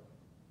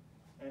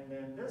 And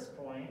then this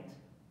point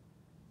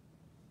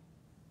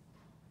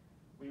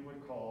we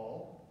would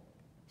call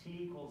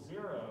t equals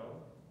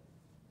 0,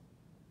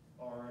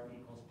 r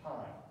equals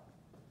pi.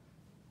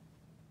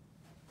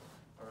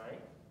 All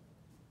right?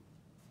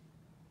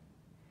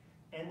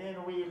 And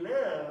then we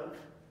live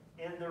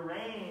in the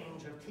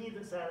range of t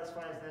that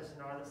satisfies this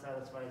and r that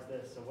satisfies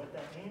this. So what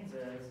that means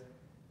is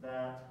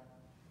that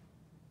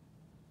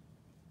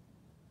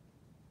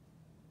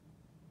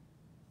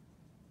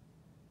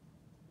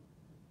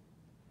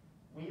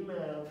we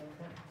live,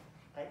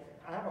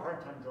 I have a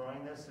hard time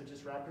drawing this, so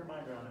just wrap your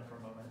mind around it for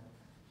a moment.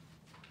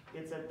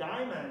 It's a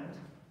diamond,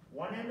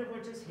 one end of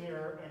which is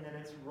here, and then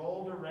it's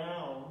rolled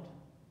around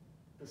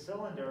the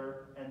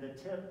cylinder, and the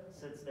tip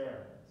sits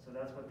there. So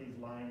that's what these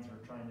lines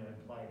are trying to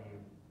imply to you.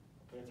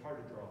 Okay, it's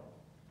hard to draw.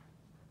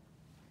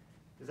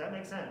 Does that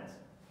make sense?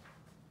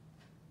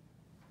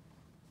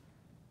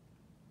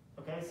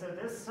 Okay, so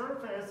this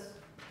surface,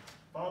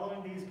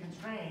 following these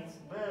constraints,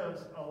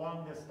 lives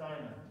along this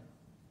diamond.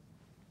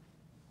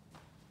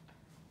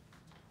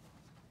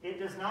 It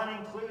does not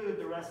include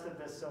the rest of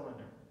this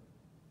cylinder.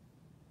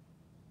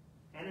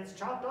 And it's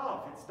chopped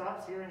off. It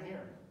stops here and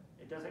here.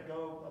 It doesn't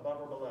go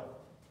above or below.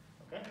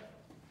 Okay?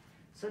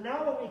 So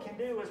now what we can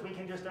do is we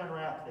can just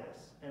unwrap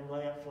this and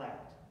lay it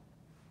flat.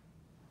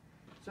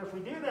 So if we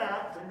do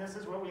that, then this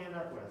is what we end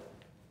up with.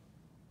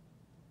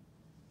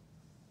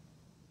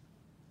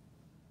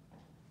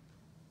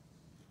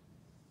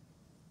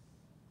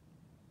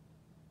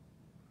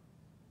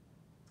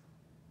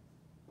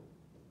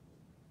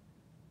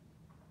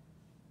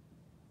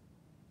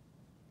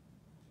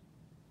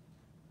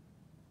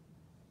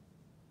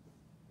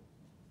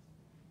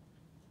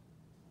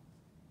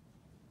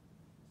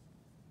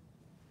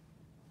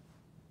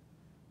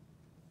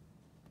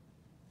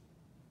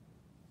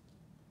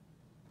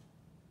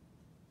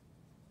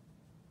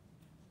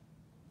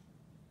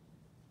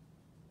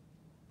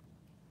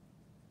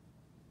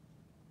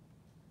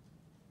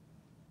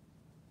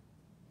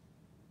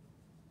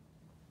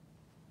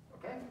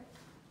 Okay?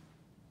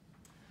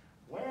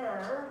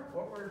 Where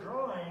what we're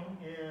drawing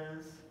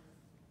is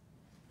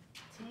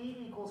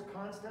t equals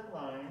constant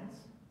lines.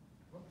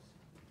 Whoops.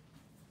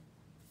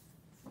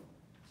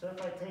 So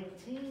if I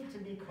take t to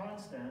be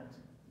constant,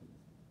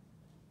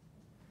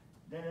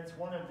 then it's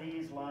one of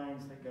these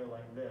lines that go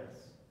like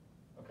this.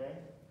 Okay?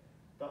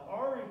 The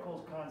r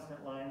equals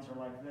constant lines are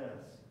like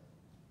this.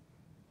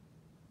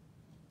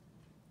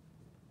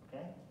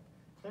 Okay?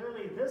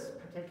 Clearly, this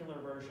particular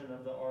version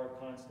of the r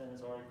constant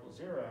is r equals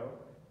 0,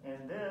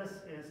 and this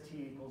is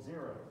t equals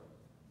 0.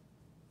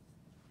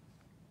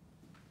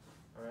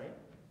 All right?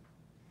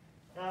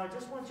 Now, I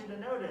just want you to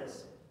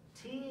notice,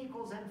 t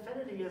equals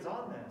infinity is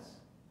on this.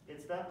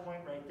 It's that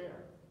point right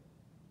there.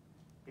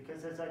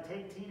 Because as I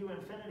take t to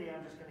infinity,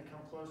 I'm just going to come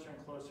closer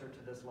and closer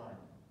to this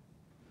line.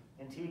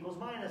 And t equals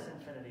minus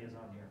infinity is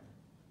on here.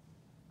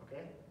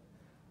 Okay?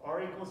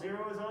 R equals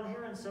 0 is on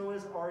here, and so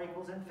is r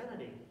equals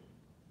infinity.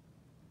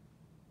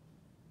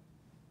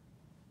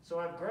 So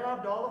I've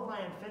grabbed all of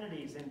my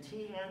infinities in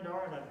t and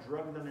r, and I've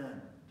drugged them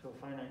in to a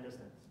finite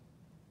distance.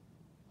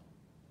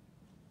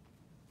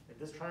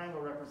 This triangle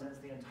represents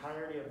the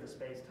entirety of the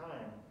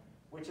space-time,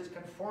 which is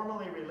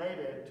conformally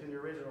related to the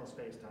original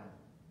space-time.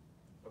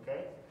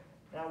 Okay?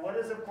 Now, what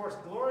is, of course,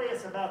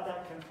 glorious about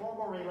that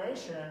conformal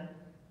relation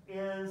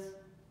is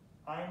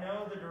I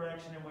know the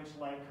direction in which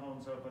light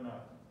cones open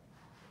up.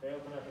 They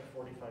open up at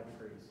 45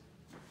 degrees.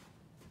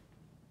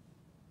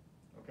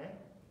 Okay?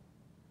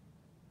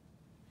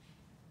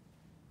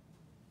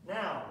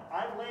 Now,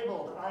 I've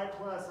labeled I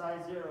plus,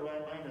 I0, I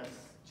minus,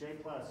 J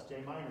plus,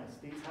 J minus.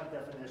 These have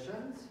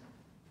definitions.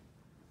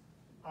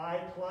 I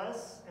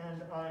plus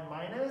and I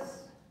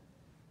minus.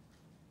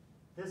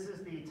 This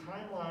is the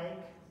time-like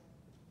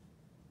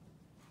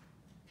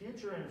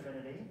future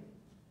infinity.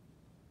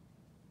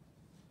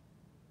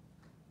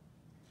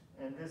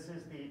 And this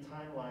is the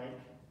time-like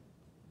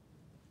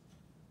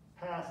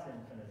past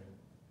infinity.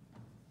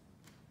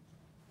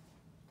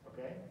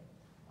 Okay?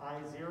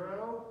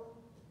 I0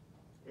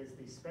 is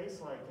the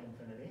space-like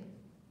infinity.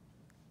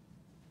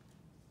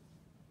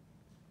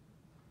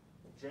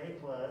 J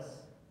plus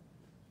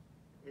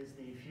is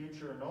the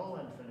future null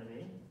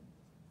infinity.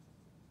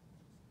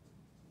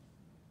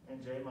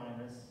 And J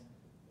minus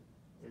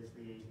is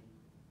the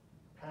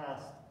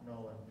past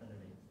null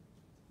infinity.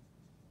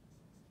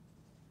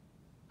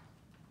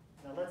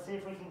 Now let's see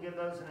if we can give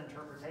those an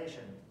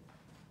interpretation.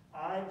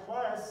 I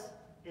plus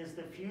is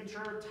the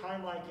future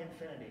time-like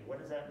infinity. What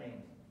does that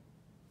mean?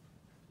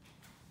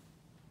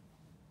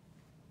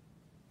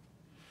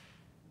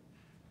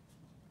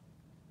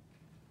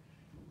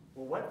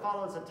 Well, what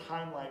follows a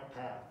time-like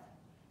path?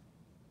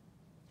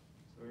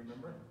 So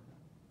remember?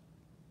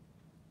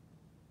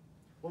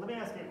 Well, let me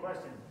ask you a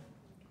question.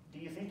 Do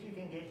you think you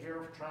can get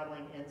here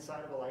traveling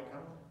inside of a light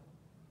cone?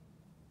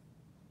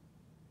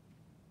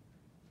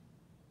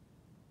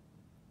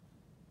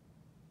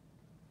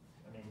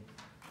 I mean,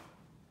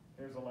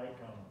 here's a light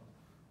cone.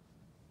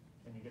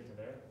 Can you get to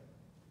there?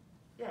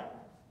 Yeah.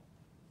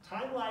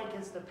 Time-like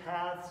is the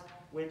paths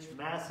which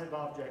massive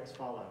objects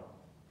follow.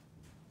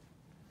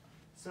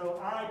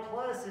 So I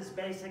plus is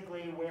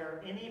basically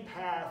where any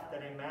path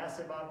that a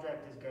massive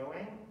object is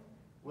going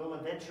will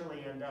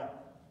eventually end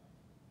up.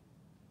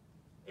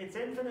 It's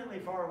infinitely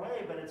far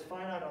away, but it's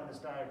finite on this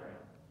diagram.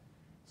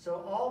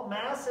 So all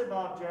massive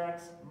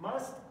objects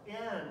must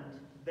end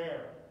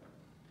there,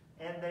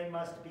 and they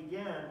must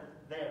begin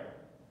there.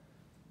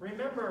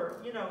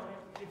 Remember,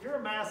 if you're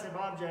a massive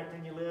object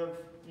and you live,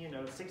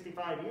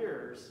 65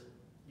 years,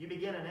 you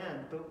begin and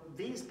end, but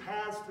these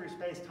paths through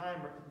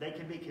space-time, they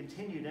can be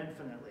continued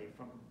infinitely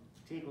from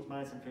t equals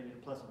minus infinity to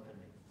plus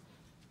infinity.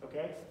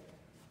 Okay?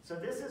 So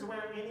this is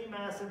where any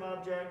massive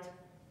object,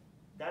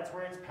 that's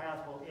where its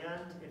path will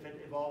end if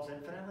it evolves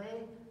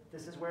infinitely.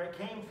 This is where it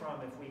came from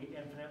if we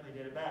infinitely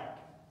did it back.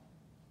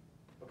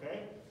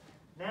 Okay?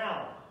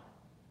 Now,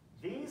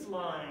 these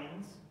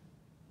lines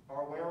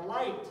are where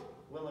light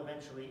will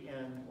eventually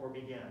end or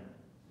begin.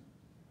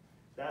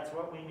 That's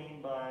what we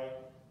mean by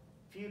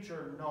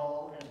future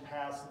null and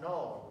past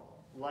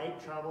null.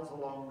 Light travels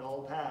along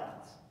null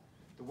paths.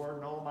 The word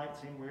null might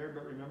seem weird,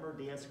 but remember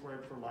ds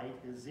squared for light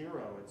is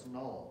 0. It's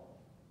null.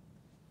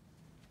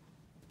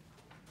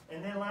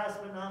 And then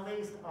last but not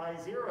least,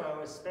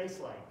 I0 is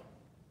space-like.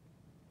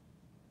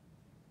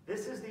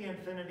 This is the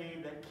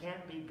infinity that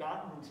can't be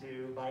gotten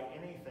to by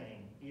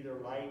anything, either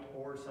light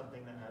or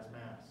something that has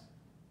mass.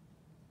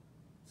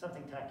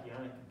 Something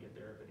tachyonic could get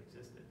there if it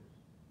existed.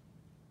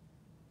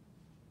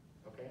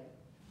 Okay?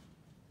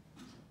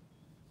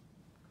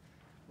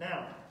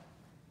 Now,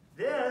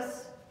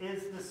 this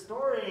is the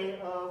story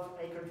of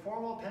a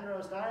conformal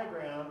Penrose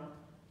diagram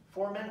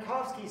for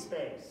Minkowski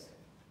space.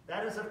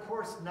 That is, of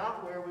course,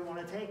 not where we want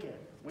to take it.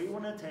 We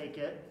want to take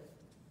it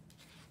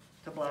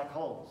to black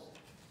holes.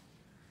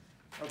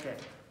 Okay,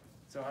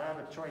 so I have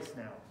a choice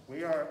now.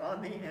 We are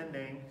on the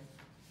ending,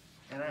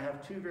 and I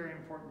have two very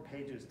important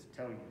pages to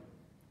tell you.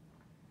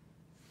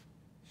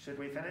 Should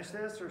we finish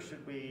this, or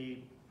should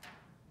we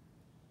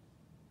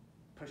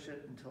push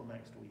it until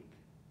next week?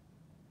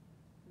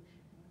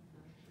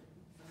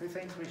 Who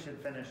thinks we should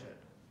finish it?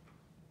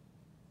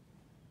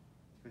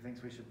 Who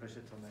thinks we should push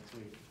it till next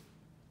week?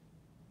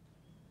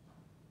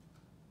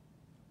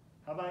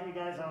 How about you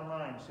guys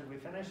online? Should we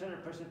finish it or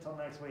push it till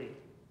next week?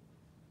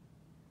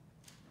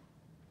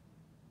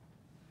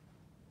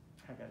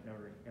 I got no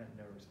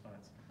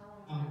response.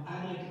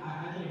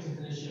 I'd like to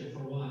finish it for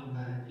one,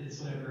 but it's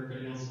whatever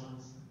everybody else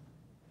wants.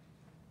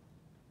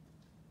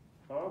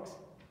 Folks?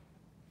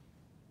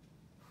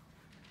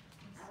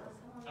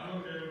 I'm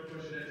okay with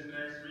pushing it to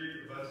next week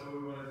if that's what we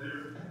want to do.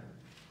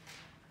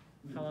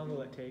 How long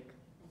will it take?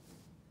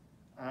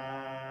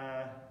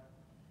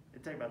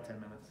 It'd take about 10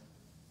 minutes.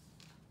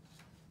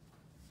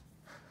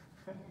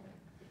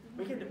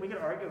 We could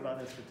argue about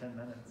this for 10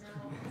 minutes.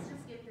 No, let's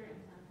just get through it in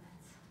 10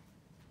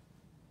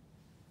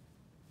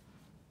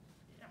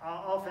 minutes.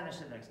 I'll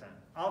finish it next time.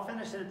 I'll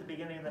finish it at the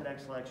beginning of the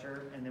next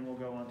lecture, and then we'll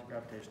go on to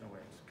gravitational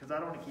waves, because I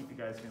don't want to keep you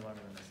guys any longer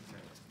than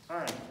necessary. All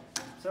right.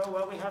 So,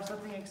 well, we have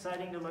something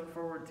exciting to look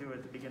forward to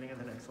at the beginning of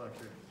the next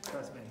lecture.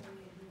 Trust me.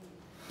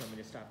 You want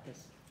me to stop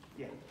this?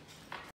 Yeah.